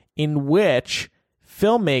 challenge, in which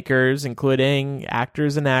filmmakers, including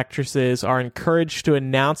actors and actresses, are encouraged to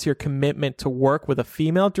announce your commitment to work with a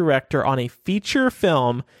female director on a feature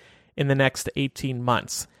film in the next 18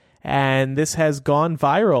 months. And this has gone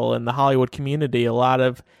viral in the Hollywood community. A lot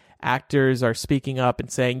of actors are speaking up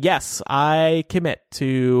and saying, yes, I commit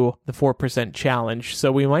to the 4% challenge.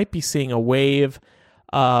 So we might be seeing a wave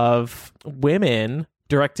of women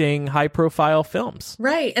directing high-profile films.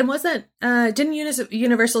 Right. And didn't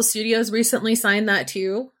Universal Studios recently sign that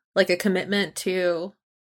too? Like a commitment to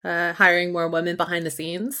hiring more women behind the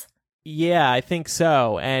scenes? Yeah, I think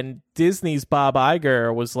so. And Disney's Bob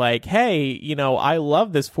Iger was like, hey, I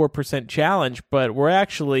love this 4% challenge, but we're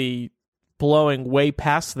actually blowing way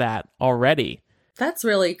past that already. That's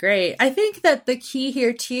really great. I think that the key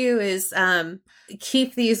here too is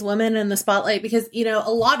keep these women in the spotlight because,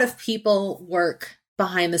 a lot of people work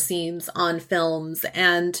behind the scenes on films,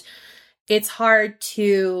 and it's hard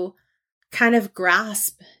to kind of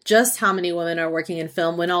grasp just how many women are working in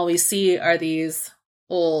film when all we see are these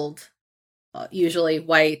old, usually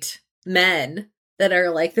white men that are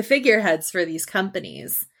like the figureheads for these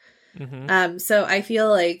companies. Mm-hmm. So I feel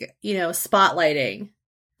like, spotlighting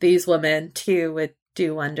these women too would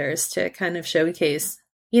do wonders to kind of showcase,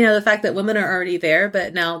 the fact that women are already there,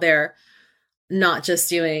 but now they're not just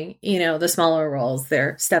doing, the smaller roles,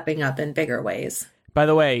 they're stepping up in bigger ways. By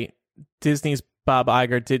the way, Disney's Bob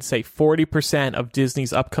Iger did say 40% of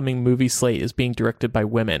Disney's upcoming movie slate is being directed by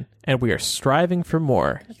women, and we are striving for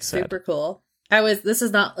more, he said. Super cool. This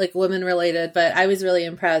is not like women related, but I was really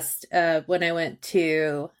impressed when I went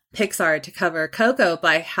to Pixar to cover Coco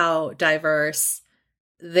by how diverse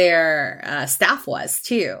their staff was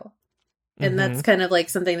too. And that's kind of like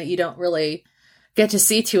something that you don't really get to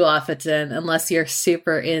see too often unless you're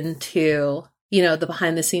super into, the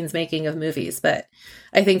behind the scenes making of movies. But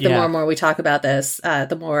I think the more and more we talk about this,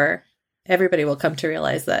 the more everybody will come to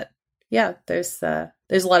realize that, there's a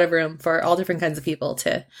lot of room for all different kinds of people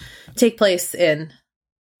to take place in,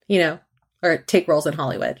 or take roles in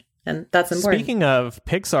Hollywood. And that's important. Speaking of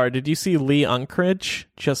Pixar, did you see Lee Unkrich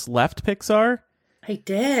just left Pixar? I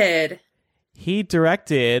did. He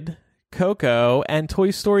directed Coco and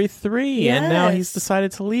Toy Story 3, and now he's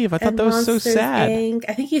decided to leave. I thought that was Monsters, so sad. Inc.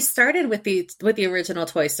 I think he started with the original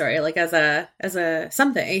Toy Story, like as a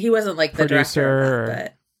something. He wasn't like the producer, director of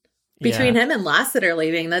that, but between him and Lasseter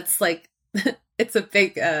leaving, that's like it's a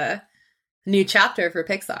big new chapter for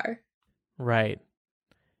Pixar. Right.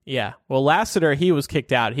 Yeah. Well, Lasseter, he was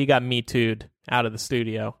kicked out. He got Me Too'd out of the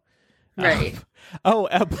studio. Right.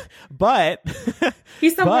 But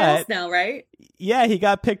he's somewhere else now, right? Yeah, he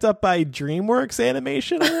got picked up by DreamWorks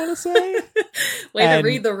Animation, I want to say. Way to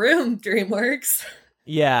read the room, DreamWorks.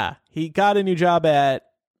 Yeah, he got a new job at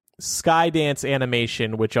Skydance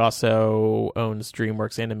Animation, which also owns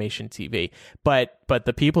DreamWorks Animation TV. But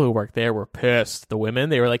the people who worked there were pissed. The women,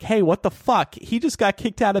 they were like, hey, what the fuck? He just got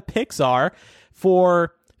kicked out of Pixar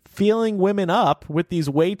for feeling women up with these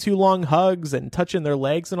way too long hugs and touching their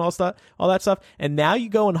legs and all that stuff. And now you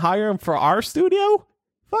go and hire him for our studio?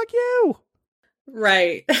 Fuck you.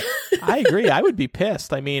 Right. I agree. I would be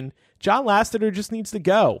pissed. I mean, John Lasseter just needs to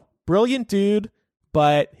go. Brilliant dude,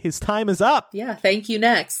 but his time is up. Yeah, thank you.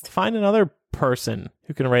 Next. Find another person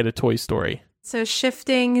who can write a Toy Story. So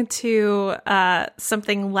shifting to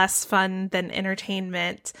something less fun than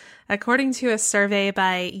entertainment, according to a survey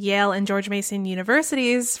by Yale and George Mason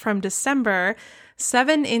Universities from December,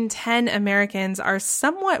 7 in 10 Americans are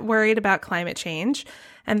somewhat worried about climate change,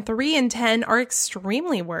 and 3 in 10 are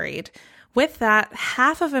extremely worried. With that,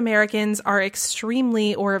 half of Americans are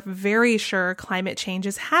extremely or very sure climate change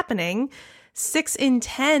is happening. 6 in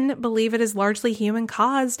 10 believe it is largely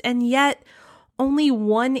human-caused, and yet only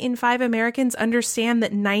 1 in 5 Americans understand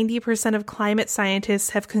that 90% of climate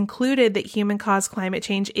scientists have concluded that human-caused climate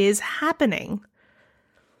change is happening.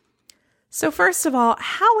 So first of all,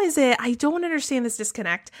 how is it, I don't understand this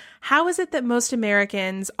disconnect, how is it that most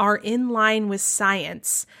Americans are in line with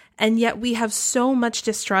science, and yet we have so much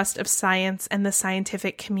distrust of science and the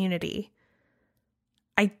scientific community?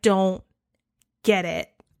 I don't get it.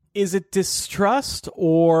 Is it distrust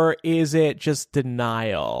or is it just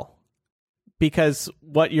denial? Because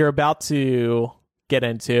what you're about to get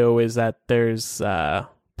into is that there's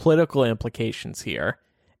political implications here.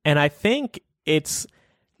 And I think it's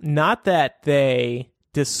not that they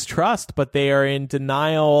distrust, but they are in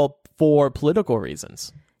denial for political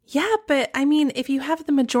reasons. Yeah, but I mean, if you have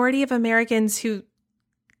the majority of Americans who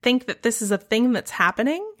think that this is a thing that's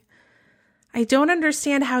happening, I don't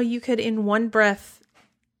understand how you could in one breath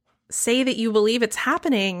say that you believe it's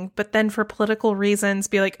happening, but then for political reasons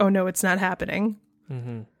be like, oh no, it's not happening.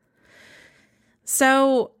 Mm-hmm.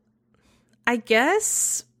 So I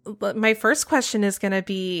guess my first question is going to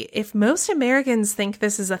be, if most Americans think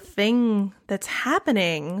this is a thing that's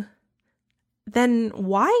happening, then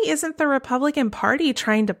why isn't the Republican Party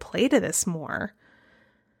trying to play to this more?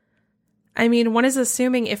 I mean, one is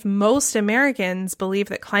assuming if most Americans believe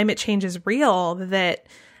that climate change is real, that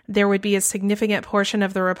there would be a significant portion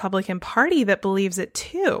of the Republican Party that believes it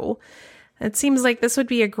too. It seems like this would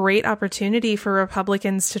be a great opportunity for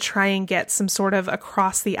Republicans to try and get some sort of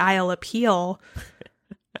across the aisle appeal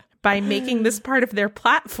by making this part of their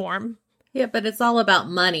platform. Yeah, but it's all about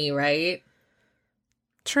money, right?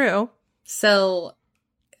 True. So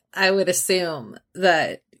I would assume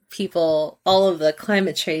that people, all of the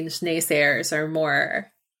climate change naysayers are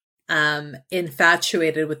more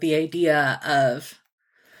infatuated with the idea of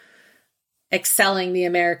excelling the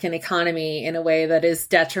American economy in a way that is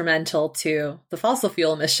detrimental to the fossil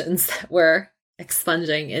fuel emissions that we're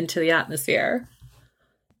expunging into the atmosphere.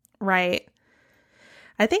 Right.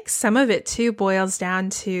 I think some of it too boils down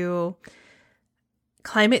to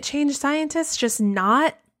climate change scientists just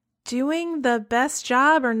not doing the best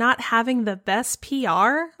job or not having the best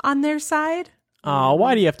PR on their side. Oh,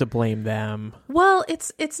 why do you have to blame them? Well,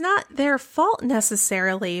 it's not their fault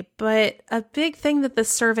necessarily, but a big thing that this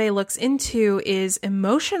survey looks into is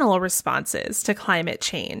emotional responses to climate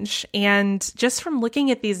change. And just from looking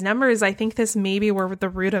at these numbers, I think this may be where the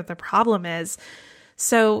root of the problem is.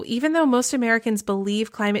 So even though most Americans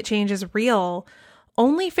believe climate change is real,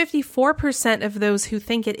 only 54% of those who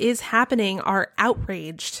think it is happening are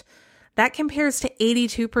outraged. That compares to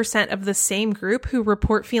 82% of the same group who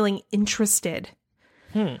report feeling interested.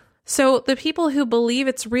 So the people who believe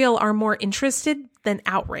it's real are more interested than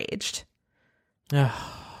outraged.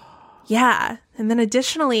 Yeah. And then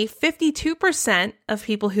additionally, 52% of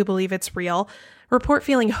people who believe it's real report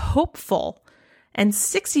feeling hopeful, and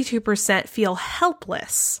 62% feel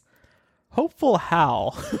helpless. Hopeful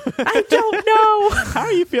how? I don't know. How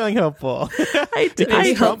are you feeling hopeful?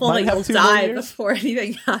 Maybe hopeful might that have you'll 2 more die years? before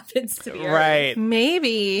anything happens to you. Right.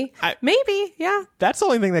 Maybe. Maybe, yeah. That's the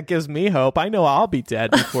only thing that gives me hope. I know I'll be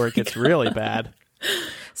dead before it gets really bad.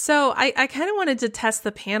 So I kind of wanted to test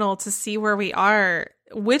the panel to see where we are.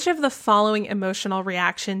 Which of the following emotional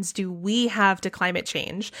reactions do we have to climate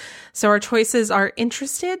change? So our choices are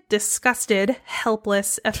interested, disgusted,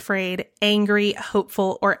 helpless, afraid, angry,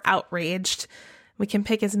 hopeful, or outraged. We can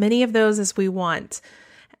pick as many of those as we want.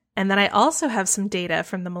 And then I also have some data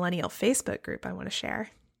from the Millennial Facebook group I want to share.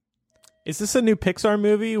 Is this a new Pixar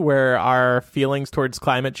movie where our feelings towards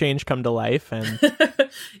climate change come to life and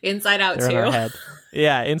Inside Out they're in our too. head?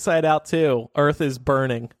 Yeah, Inside Out too. Earth is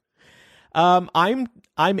burning.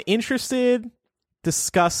 I'm interested,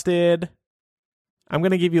 disgusted. I'm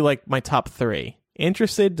going to give you like my top 3.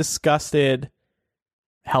 Interested, disgusted,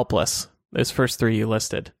 helpless. Those first 3 you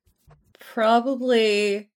listed.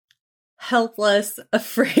 Probably helpless,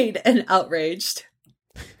 afraid, and outraged.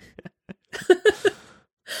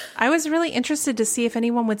 I was really interested to see if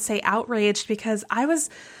anyone would say outraged, because I was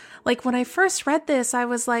like, when I first read this, I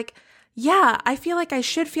was like, yeah, I feel like I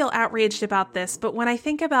should feel outraged about this. But when I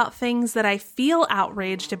think about things that I feel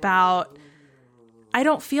outraged about, I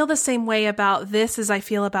don't feel the same way about this as I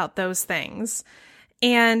feel about those things.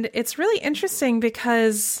 And it's really interesting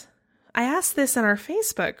because I asked this in our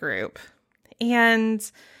Facebook group,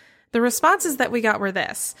 and the responses that we got were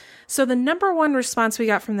this. So the number one response we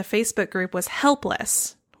got from the Facebook group was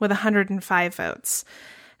helpless with 105 votes.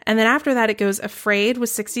 And then after that, it goes afraid with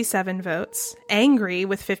 67 votes, angry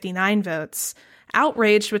with 59 votes,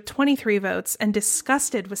 outraged with 23 votes, and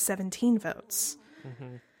disgusted with 17 votes.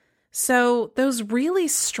 Mm-hmm. So those really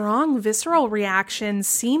strong visceral reactions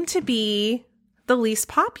seem to be the least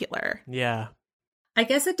popular. Yeah. I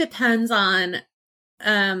guess it depends on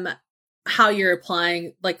how you're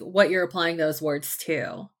applying, like what you're applying those words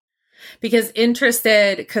to. Because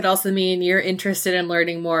interested could also mean you're interested in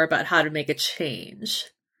learning more about how to make a change.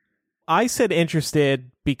 I said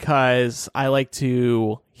interested because I like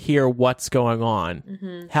to hear what's going on.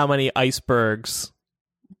 Mm-hmm. How many icebergs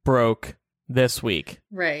broke this week?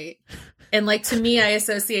 Right. And like, to me, I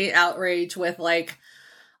associate outrage with like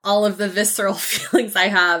all of the visceral feelings I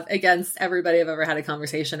have against everybody I've ever had a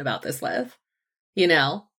conversation about this with, you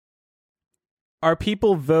know? Are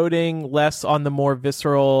people voting less on the more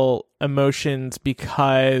visceral emotions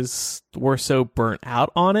because we're so burnt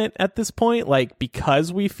out on it at this point? Like,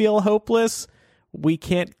 because we feel hopeless, we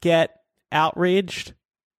can't get outraged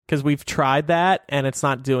because we've tried that and it's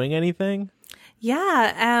not doing anything?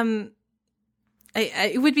 Yeah.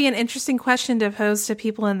 it would be an interesting question to pose to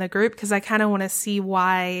people in the group, because I kind of want to see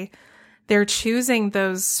why they're choosing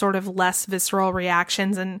those sort of less visceral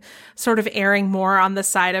reactions and sort of erring more on the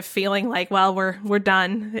side of feeling like, well, we're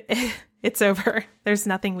done. It's over. There's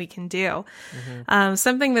nothing we can do.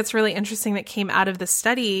 Something that's really interesting that came out of the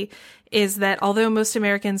study is that although most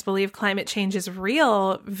Americans believe climate change is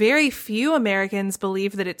real, very few Americans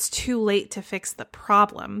believe that it's too late to fix the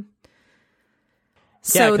problem.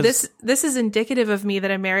 So this is indicative of me that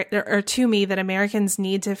that Americans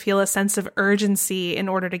need to feel a sense of urgency in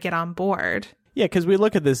order to get on board. Yeah, because we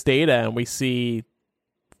look at this data and we see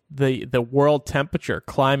the world temperature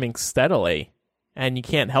climbing steadily, and you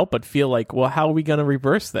can't help but feel like, well, how are we going to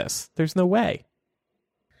reverse this? There's no way.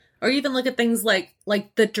 Or even look at things like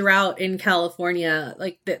the drought in California,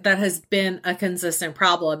 like that has been a consistent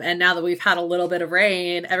problem. And now that we've had a little bit of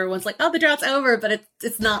rain, everyone's like, oh, the drought's over. But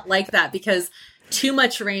it's not like that, because too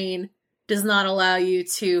much rain does not allow you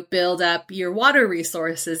to build up your water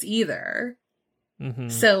resources either.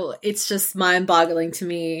 So it's just mind-boggling to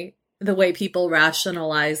me the way people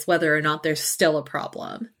rationalize whether or not there's still a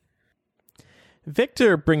problem.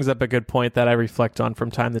 Victor brings up a good point that I reflect on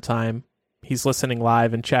from time to time. He's listening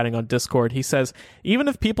live and chatting on Discord. He says, even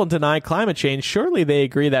if people deny climate change, surely they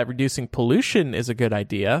agree that reducing pollution is a good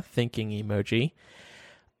idea. Thinking emoji.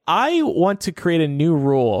 I want to create a new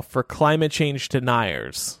rule for climate change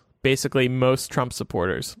deniers, basically most Trump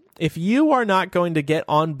supporters. If you are not going to get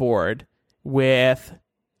on board with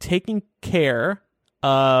taking care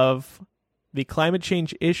of the climate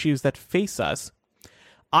change issues that face us,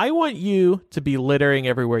 I want you to be littering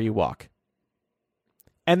everywhere you walk.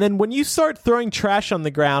 And then when you start throwing trash on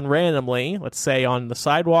the ground randomly, let's say on the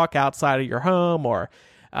sidewalk outside of your home or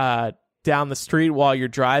down the street while you're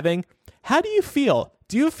driving, how do you feel?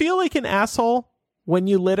 Do you feel like an asshole when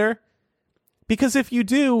you litter? Because if you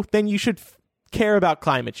do, then you should care about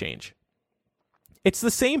climate change. It's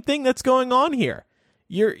the same thing that's going on here.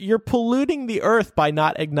 You're polluting the earth by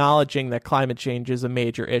not acknowledging that climate change is a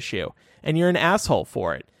major issue, and you're an asshole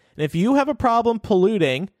for it. And if you have a problem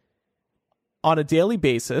polluting on a daily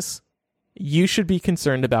basis, you should be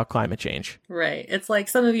concerned about climate change. Right. It's like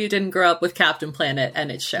some of you didn't grow up with Captain Planet,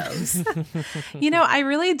 and it shows. I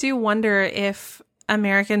really do wonder if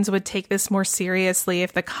Americans would take this more seriously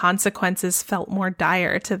if the consequences felt more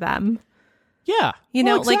dire to them. Yeah.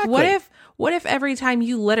 Exactly. Like what if every time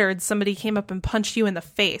you littered, somebody came up and punched you in the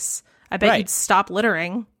face? I bet you'd stop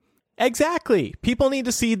littering. Exactly. People need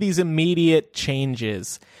to see these immediate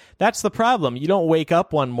changes. That's the problem. You don't wake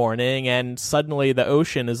up one morning and suddenly the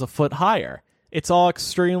ocean is a foot higher. It's all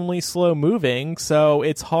extremely slow moving, so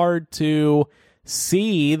it's hard to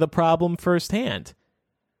see the problem firsthand.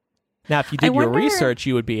 Now, if you did your research,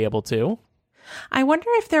 you would be able to. I wonder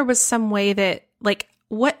if there was some way that, like,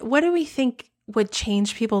 what do we think would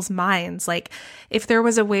change people's minds? Like, if there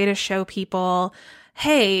was a way to show people,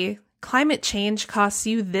 hey, climate change costs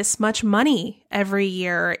you this much money every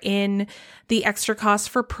year in the extra cost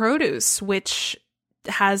for produce, which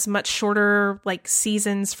has much shorter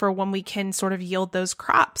seasons for when we can sort of yield those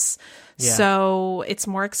crops. Yeah. So it's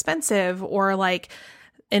more expensive. Or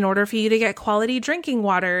in order for you to get quality drinking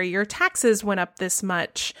water, your taxes went up this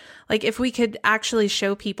much. Like, if we could actually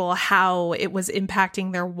show people how it was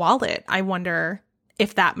impacting their wallet, I wonder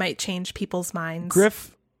if that might change people's minds.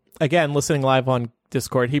 Griff, again, listening live on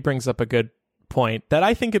Discord, he brings up a good point that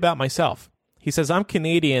I think about myself. He says, I'm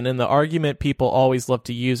Canadian, and the argument people always love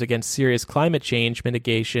to use against serious climate change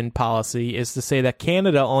mitigation policy is to say that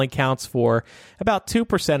Canada only counts for about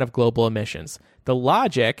 2% of global emissions. The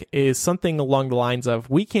logic is something along the lines of,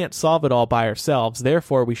 we can't solve it all by ourselves,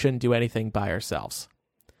 therefore we shouldn't do anything by ourselves.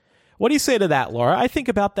 What do you say to that, Laura? I think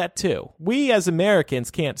about that too. We as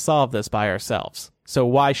Americans can't solve this by ourselves, so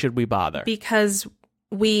why should we bother? Because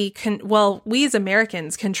we as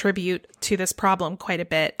Americans contribute to this problem quite a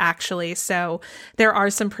bit, actually. So there are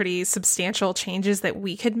some pretty substantial changes that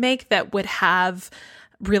we could make that would have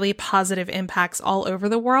really positive impacts all over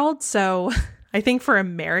the world. So I think for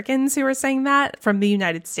Americans who are saying that from the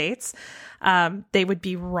United States, they would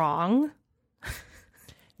be wrong.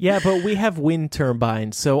 Yeah, but we have wind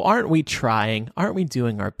turbines, so aren't we trying? Aren't we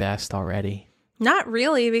doing our best already? Not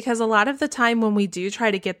really, because a lot of the time when we do try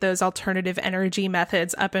to get those alternative energy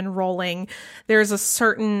methods up and rolling, there's a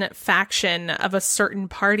certain faction of a certain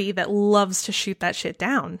party that loves to shoot that shit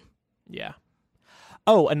down. Yeah.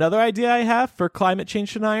 Oh, another idea I have for climate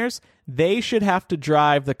change deniers, they should have to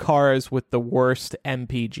drive the cars with the worst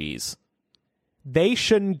MPGs. They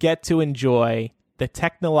shouldn't get to enjoy the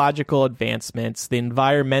technological advancements, the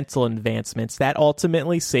environmental advancements that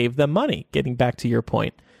ultimately save them money, getting back to your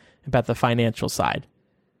point about the financial side.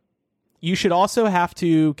 You should also have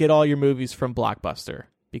to get all your movies from Blockbuster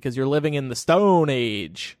because you're living in the Stone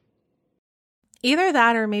Age. Either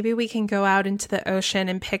that or maybe we can go out into the ocean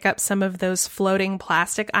and pick up some of those floating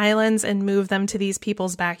plastic islands and move them to these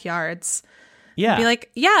people's backyards. Yeah. Be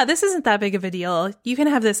like, yeah, this isn't that big of a deal. You can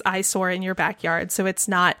have this eyesore in your backyard so it's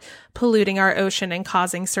not polluting our ocean and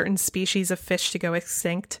causing certain species of fish to go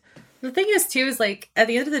extinct. The thing is, too, is like at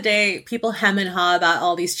the end of the day, people hem and haw about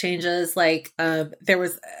all these changes. Like it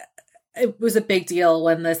was a big deal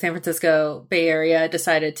when the San Francisco Bay Area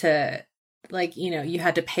decided to, like, you know, you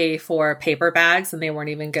had to pay for paper bags and they weren't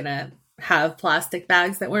even going to have plastic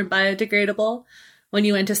bags that weren't biodegradable when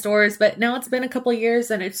you went to stores. But now it's been a couple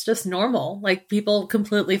years and it's just normal. Like, people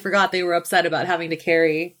completely forgot they were upset about having to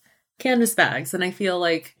carry canvas bags. And I feel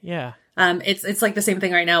like it's like the same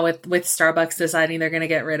thing right now with Starbucks deciding they're going to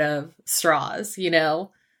get rid of straws, you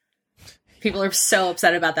know? People are so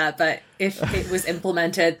upset about that, but if it was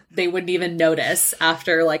implemented, they wouldn't even notice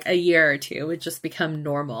after like a year or two. It would just become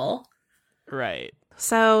normal. Right.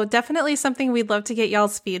 So definitely something we'd love to get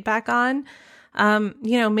y'all's feedback on. You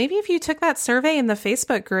know, maybe if you took that survey in the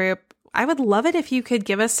Facebook group, I would love it if you could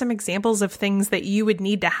give us some examples of things that you would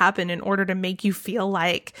need to happen in order to make you feel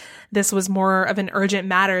like this was more of an urgent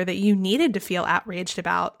matter that you needed to feel outraged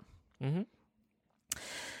about. Mm-hmm.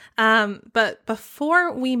 But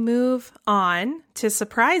before we move on to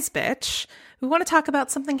Surprise Bitch, we want to talk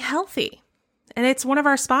about something healthy. And it's one of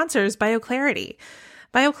our sponsors, BioClarity.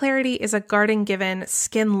 BioClarity is a garden-given,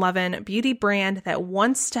 skin-loving beauty brand that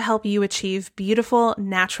wants to help you achieve beautiful,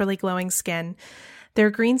 naturally glowing skin. Their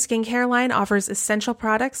green skincare line offers essential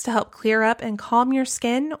products to help clear up and calm your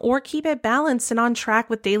skin or keep it balanced and on track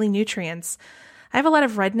with daily nutrients. I have a lot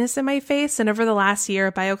of redness in my face, and over the last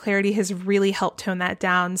year, BioClarity has really helped tone that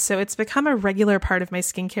down, so it's become a regular part of my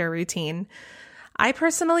skincare routine. I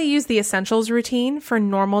personally use the Essentials routine for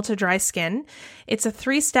normal to dry skin. It's a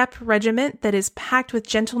 3-step regimen that is packed with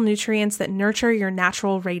gentle nutrients that nurture your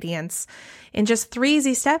natural radiance. In just 3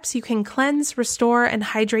 easy steps, you can cleanse, restore, and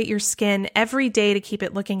hydrate your skin every day to keep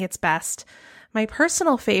it looking its best. My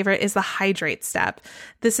personal favorite is the hydrate step.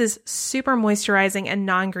 This is super moisturizing and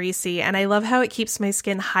non-greasy, and I love how it keeps my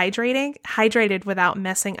skin hydrated without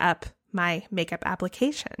messing up my makeup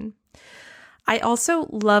application. I also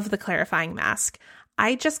love the clarifying mask.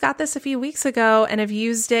 I just got this a few weeks ago and have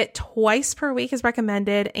used it twice per week as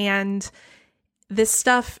recommended, and this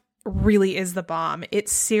stuff really is the bomb. It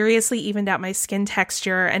seriously evened out my skin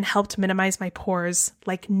texture and helped minimize my pores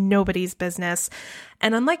like nobody's business.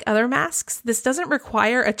 And unlike other masks, this doesn't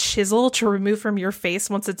require a chisel to remove from your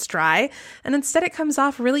face once it's dry, and instead it comes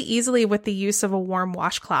off really easily with the use of a warm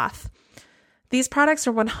washcloth. These products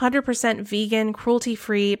are 100% vegan,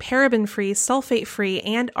 cruelty-free, paraben-free, sulfate-free,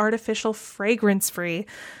 and artificial fragrance-free.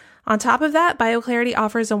 On top of that, BioClarity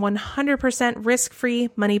offers a 100% risk-free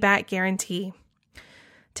money-back guarantee.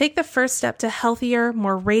 Take the first step to healthier,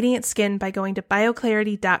 more radiant skin by going to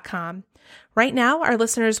bioclarity.com. Right now, our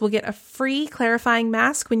listeners will get a free clarifying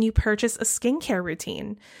mask when you purchase a skincare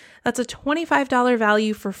routine. That's a $25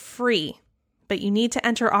 value for free, but you need to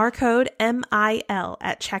enter our code MIL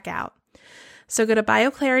at checkout. So go to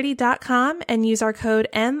bioclarity.com and use our code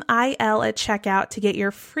MIL at checkout to get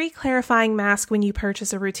your free clarifying mask when you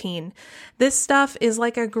purchase a routine. This stuff is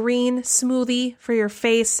like a green smoothie for your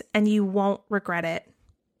face, and you won't regret it.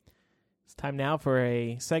 It's time now for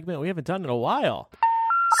a segment we haven't done in a while.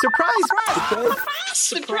 Surprise!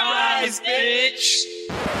 Surprise, bitch!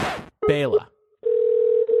 Bela.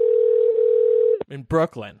 In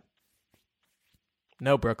Brooklyn.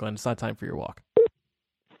 No, Brooklyn, it's not time for your walk.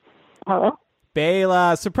 Hello?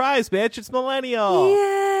 Bela, surprise, bitch, it's Millennial.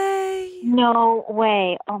 Yay! No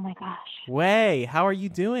way. Oh my gosh. Way, how are you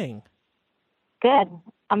doing? Good.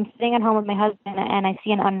 I'm sitting at home with my husband and I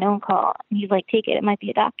see an unknown call. And he's like, take it. It might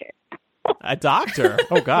be a doctor. A doctor?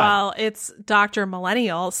 Oh, God. Well, it's Dr.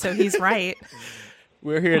 Millennial, so he's right.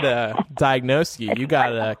 We're here to diagnose you. You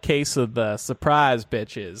got a case of the surprise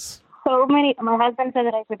bitches. So many. My husband said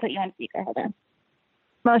that I could put you on speaker. Hold on.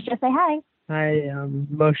 Moshe, say hi. Hi,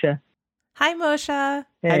 Moshe. Hi, Moshe.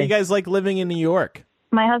 Hey. How do you guys like living in New York?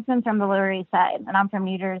 My husband's from the Lower East Side, and I'm from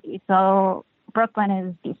New Jersey, so Brooklyn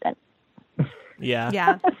is decent. Yeah.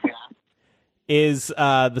 Yeah. Is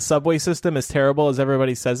the subway system as terrible as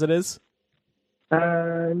everybody says it is?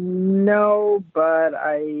 No, but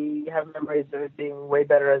I have memories of it being way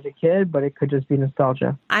better as a kid, but it could just be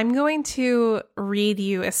nostalgia. I'm going to read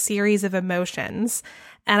you a series of emotions,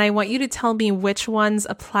 and I want you to tell me which ones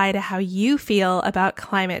apply to how you feel about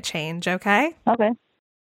climate change, okay? Okay.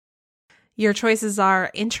 Your choices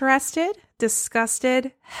are interested,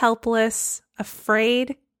 disgusted, helpless,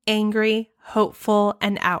 afraid, angry, hopeful,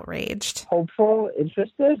 and outraged? Hopeful,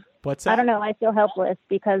 interested. What's that? I don't know. I feel helpless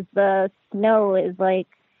because the snow is like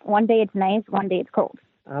one day it's nice, one day it's cold.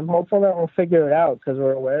 I'm hopeful that we'll figure it out because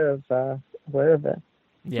we're aware of it.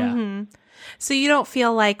 Yeah. Mm-hmm. So you don't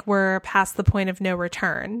feel like we're past the point of no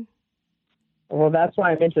return? Well, that's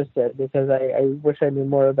why I'm interested, because I wish I knew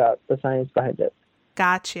more about the science behind it.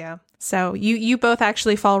 Gotcha. So you both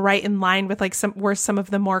actually fall right in line with like where some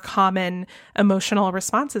of the more common emotional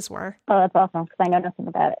responses were. Oh, that's awesome because I know nothing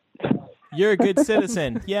about it. You're a good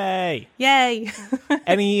citizen. Yay. Yay.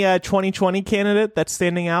 Any 2020 candidate that's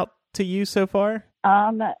standing out to you so far? So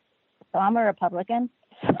I'm a Republican.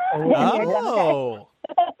 Oh.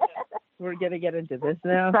 We're going to get into this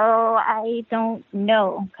now. So I don't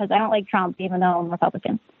know because I don't like Trump, even though I'm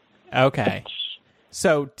Republican. Okay.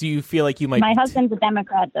 So do you feel like you might... My husband's a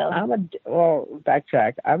Democrat, though.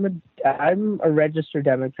 Backtrack. I'm a registered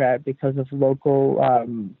Democrat because of local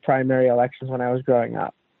primary elections when I was growing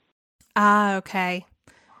up. Ah, okay.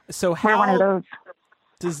 So We're one of how those.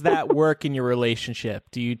 does that work in your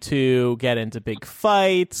relationship? Do you two get into big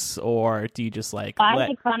fights, or do you just like... I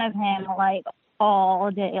make fun of him like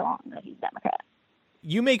all day long that he's Democrat.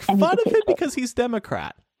 You make And fun he of can him take it. because he's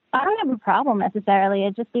Democrat? I don't have a problem necessarily.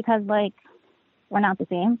 It's just because like we're not the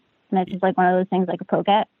same, and it's just like one of those things like a poke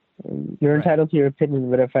at. You're Right. entitled to your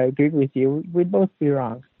opinion, but if I agreed with you, we'd both be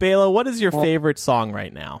wrong. Bela, what is your favorite song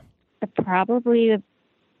right now? Probably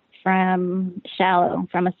from Shallow,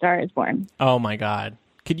 from A Star Is Born. Oh my God.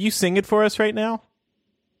 Could you sing it for us right now?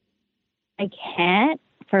 I can't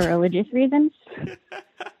for religious reasons,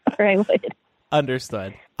 or I would.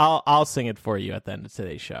 Understood. I'll sing it for you at the end of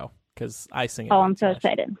today's show because I sing it. Oh, way I'm too so much.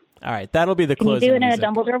 excited. All right, that'll be the Can you closing do it in a music.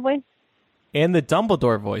 Dumbledore voice? In the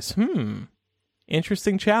Dumbledore voice.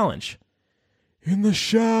 Interesting challenge. In the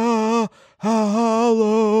shallow,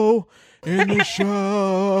 in the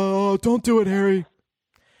shallow. Don't do it, Harry.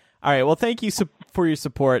 All right. Well, thank you for your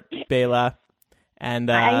support, Bela. And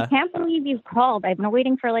I can't believe you've called. I've been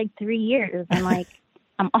waiting for like 3 years, and like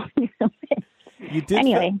I'm always so pissed. you did.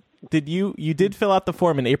 Anyway. You did fill out the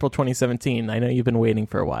form in April 2017. I know you've been waiting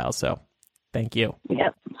for a while, so thank you.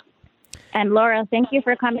 Yep. And Laura, thank you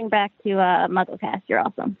for coming back to MuggleCast. You're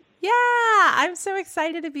awesome. Yeah, I'm so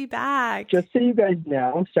excited to be back. Just so you guys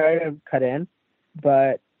know, sorry to cut in,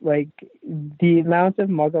 but like the amount of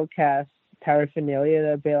MuggleCast paraphernalia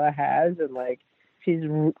that Bela has, and like she's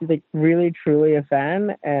like really truly a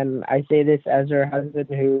fan, and I say this as her husband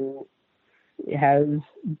who has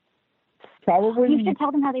probably... You should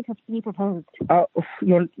tell them how he proposed. Oh,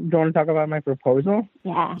 you want to talk about my proposal?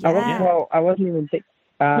 Yeah. I wasn't even thinking.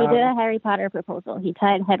 He did a Harry Potter proposal. He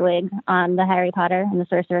tied Hedwig on the Harry Potter and the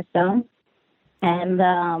Sorcerer's Stone. And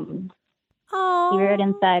he wrote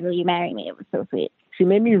inside, "Will you marry me?" It was so sweet. She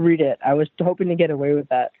made me read it. I was hoping to get away with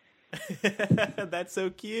that. That's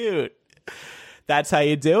so cute. That's how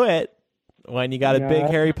you do it when you got a big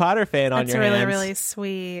Harry Potter fan on That's your really, hands. really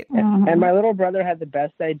sweet. And my little brother had the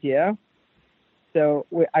best idea. So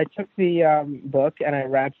I took the book and I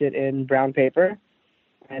wrapped it in brown paper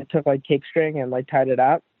and took like cake string and like tied it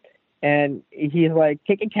up. And he's like,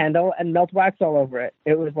 take a candle and melt wax all over it.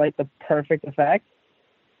 It was like the perfect effect.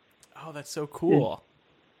 Oh, that's so cool.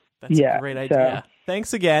 That's Yeah, a great idea.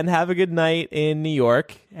 Thanks again. Have a good night in New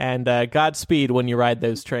York, and Godspeed when you ride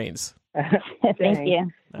those trains. Thank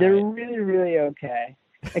you. They're really, really okay.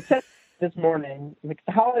 Except this morning, like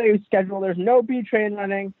the holiday schedule, there's no B train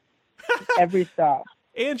running every stop.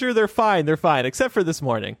 Andrew, they're fine. They're fine, except for this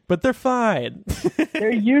morning, but they're fine.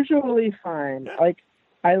 They're usually fine. Like,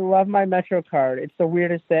 I love my Metro card. It's the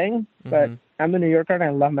weirdest thing, but I'm a New Yorker and I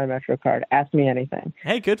love my Metro card. Ask me anything.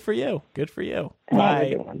 Hey, good for you. Good for you. Have a Bye.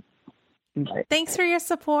 good one. Bye. Thanks for your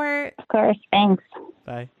support. Of course. Thanks.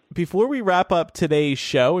 Bye. Before we wrap up today's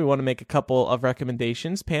show, we want to make a couple of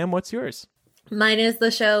recommendations. Pam, what's yours? Mine is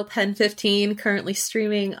the show Pen 15, currently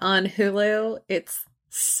streaming on Hulu. It's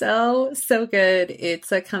so good.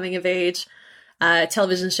 It's a coming of age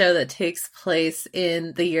television show that takes place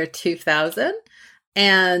in the year 2000.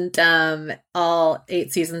 And all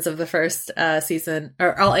 8 seasons of the first season,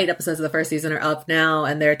 or all 8 episodes of the first season are up now,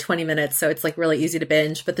 and they're 20 minutes, so it's like really easy to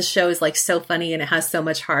binge. But the show is like so funny and it has so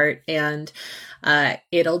much heart, and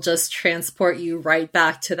it'll just transport you right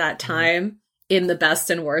back to that time in the best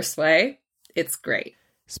and worst way. It's great.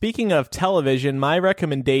 Speaking of television, my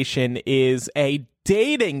recommendation is a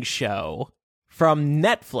dating show from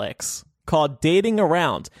Netflix called Dating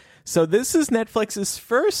Around. So this is Netflix's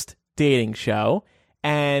first dating show,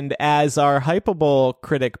 And as our Hypable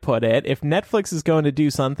critic put it, if Netflix is going to do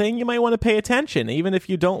something, you might want to pay attention, even if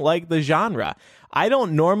you don't like the genre. I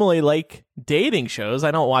don't normally like dating shows. I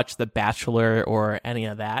don't watch The Bachelor or any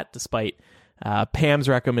of that, despite Pam's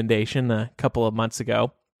recommendation a couple of months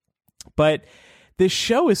ago. But this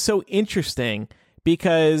show is so interesting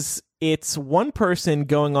because it's one person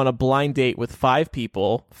going on a blind date with 5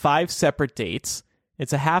 people, 5 separate dates.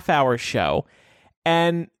 It's a half-hour show.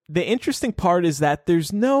 And the interesting part is that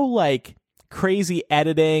there's no like crazy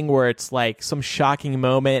editing where it's like some shocking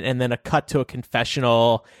moment and then a cut to a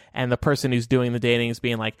confessional and the person who's doing the dating is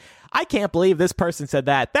being like, I can't believe this person said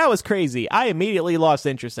that. That was crazy. I immediately lost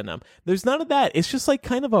interest in them. There's none of that. It's just like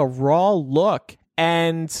kind of a raw look.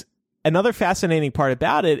 And another fascinating part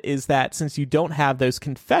about it is that since you don't have those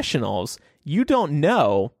confessionals, you don't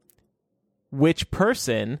know which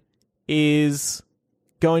person is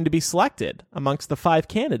going to be selected amongst the 5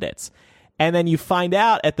 candidates. And then you find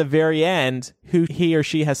out at the very end who he or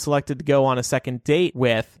she has selected to go on a second date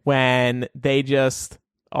with when they just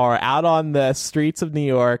are out on the streets of New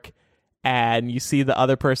York and you see the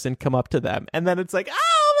other person come up to them. And then it's like,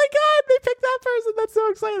 oh my God, they picked that person. That's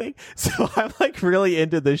so exciting. So I'm like really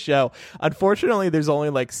into this show. Unfortunately, there's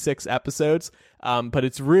only like 6 episodes, but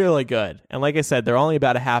it's really good. And like I said, they're only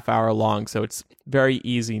about a half hour long, so it's very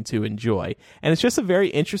easy to enjoy. And it's just a very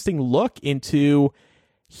interesting look into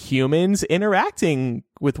humans interacting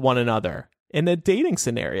with one another in a dating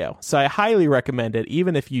scenario. So I highly recommend it,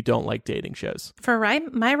 even if you don't like dating shows. For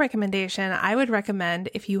my recommendation, I would recommend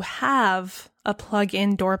if you have a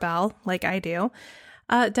plug-in doorbell like I do,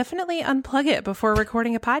 definitely unplug it before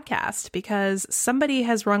recording a podcast, because somebody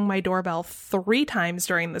has rung my doorbell 3 times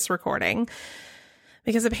during this recording.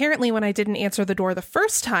 Because apparently when I didn't answer the door the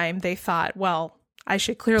first time, they thought, well, I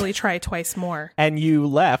should clearly try twice more. And you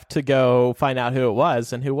left to go find out who it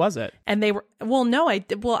was, and who was it? And they were,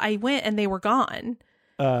 I went and they were gone.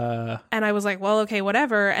 And I was like, well, okay,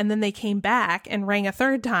 whatever. And then they came back and rang a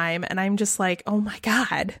 3rd time, and I'm just like, oh my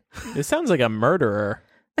God. This sounds like a murderer.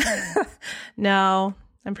 No,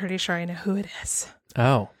 I'm pretty sure I know who it is.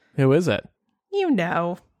 Oh, who is it? You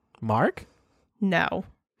know. Mark? No.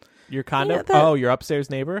 Your condo? Your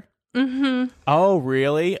upstairs neighbor? Mm-hmm. Oh,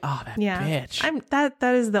 really? Oh, that bitch.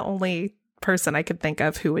 That is the only person I could think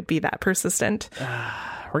of who would be that persistent.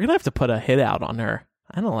 We're going to have to put a hit out on her.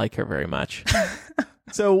 I don't like her very much.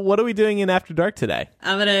 So what are we doing in After Dark today?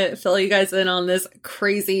 I'm going to fill you guys in on this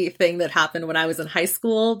crazy thing that happened when I was in high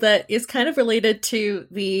school that is kind of related to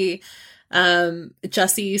the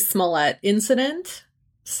Jussie Smollett incident.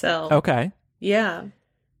 So, okay. Yeah.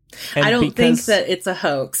 And I don't think that it's a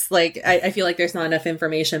hoax. Like, I feel like there's not enough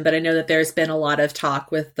information, but I know that there's been a lot of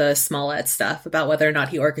talk with the Smollett stuff about whether or not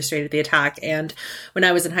he orchestrated the attack. And when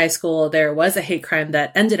I was in high school, there was a hate crime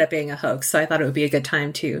that ended up being a hoax. So I thought it would be a good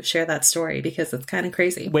time to share that story because it's kind of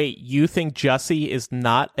crazy. Wait, you think Jussie is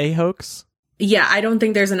not a hoax? Yeah, I don't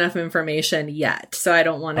think there's enough information yet. So I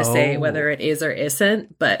don't want to say whether it is or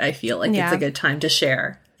isn't, but I feel like it's a good time to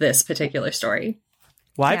share this particular story.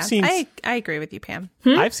 Well, I agree with you, Pam.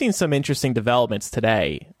 I've seen some interesting developments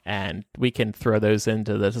today, and we can throw those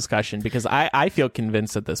into the discussion because I feel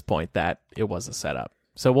convinced at this point that it was a setup.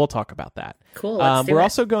 So we'll talk about that. Cool. We're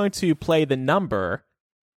also going to play the number.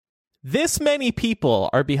 This many people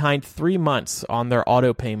are behind 3 months on their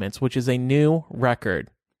auto payments, which is a new record.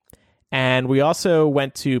 And we also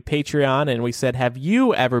went to Patreon and we said, have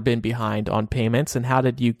you ever been behind on payments, and how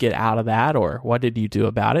did you get out of that, or what did you do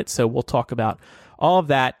about it? So we'll talk about all of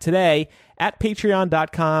that today at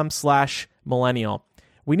patreon.com/millennial.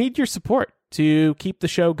 We need your support to keep the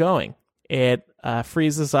show going. It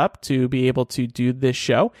frees us up to be able to do this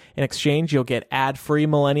show. In exchange, you'll get ad-free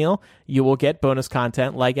Millennial. You will get bonus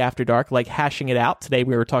content like After Dark, like Hashing It Out. Today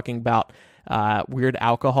we were talking about weird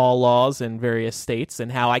alcohol laws in various states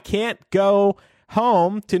and how I can't go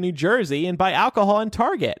home to New Jersey and buy alcohol in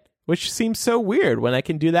Target, which seems so weird when I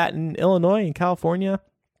can do that in Illinois and California.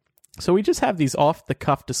 So we just have these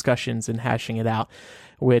off-the-cuff discussions and hashing it out,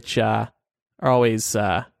 which are always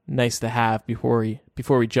nice to have before we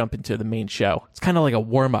jump into the main show. It's kind of like a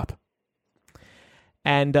warm-up.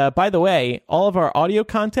 And by the way, all of our audio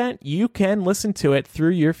content, you can listen to it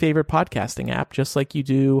through your favorite podcasting app, just like you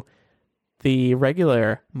do the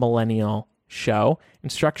regular Millennial show.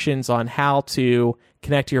 Instructions on how to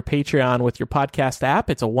connect your Patreon with your podcast app,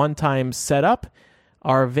 it's a one-time setup,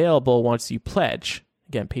 are available once you pledge.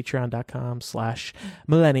 Again,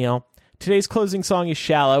 patreon.com/millennial. Today's closing song is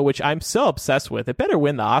Shallow, which I'm so obsessed with. It better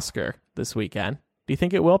win the Oscar this weekend. Do you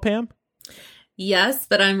think it will, Pam? Yes,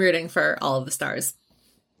 but I'm rooting for All of the Stars.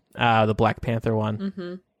 The Black Panther one.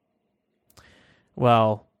 Mm-hmm.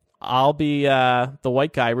 Well, I'll be the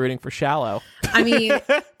white guy rooting for Shallow. I mean,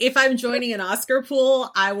 if I'm joining an Oscar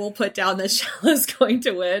pool, I will put down that Shallow's going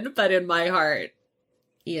to win. But in my heart,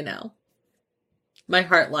 my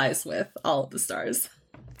heart lies with All of the Stars.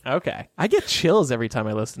 Okay. I get chills every time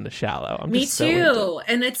I listen to Shallow. Me too.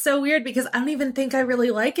 And it's so weird because I don't even think I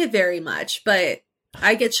really like it very much, but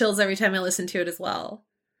I get chills every time I listen to it as well.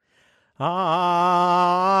 The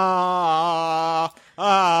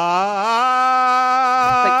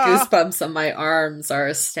goosebumps on my arms are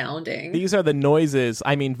astounding. These are the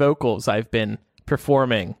vocals I've been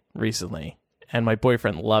performing recently, and my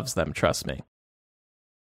boyfriend loves them, trust me.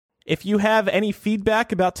 If you have any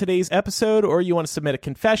feedback about today's episode, or you want to submit a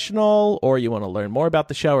confessional, or you want to learn more about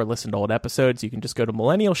the show or listen to old episodes, you can just go to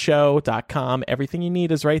millennialshow.com. Everything you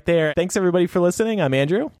need is right there. Thanks, everybody, for listening. I'm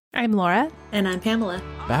Andrew. I'm Laura. And I'm Pamela.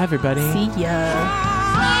 Bye, everybody. See ya.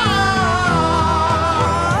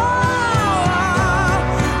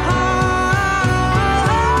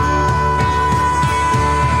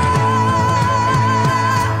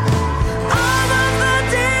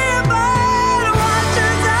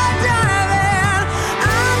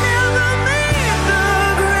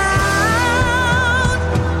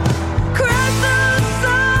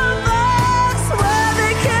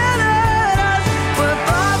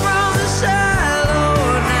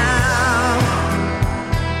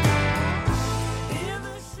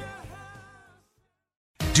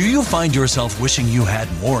 Do you find yourself wishing you had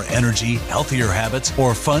more energy, healthier habits,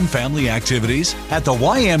 or fun family activities? At the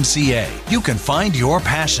YMCA, you can find your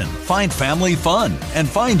passion, find family fun, and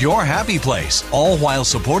find your happy place, all while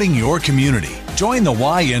supporting your community. Join the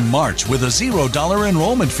Y in March with a $0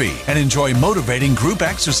 enrollment fee and enjoy motivating group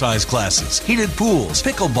exercise classes, heated pools,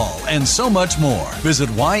 pickleball, and so much more. Visit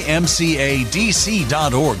ymcadc.org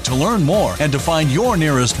to learn more and to find your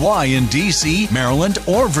nearest Y in DC, Maryland,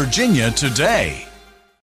 or Virginia today.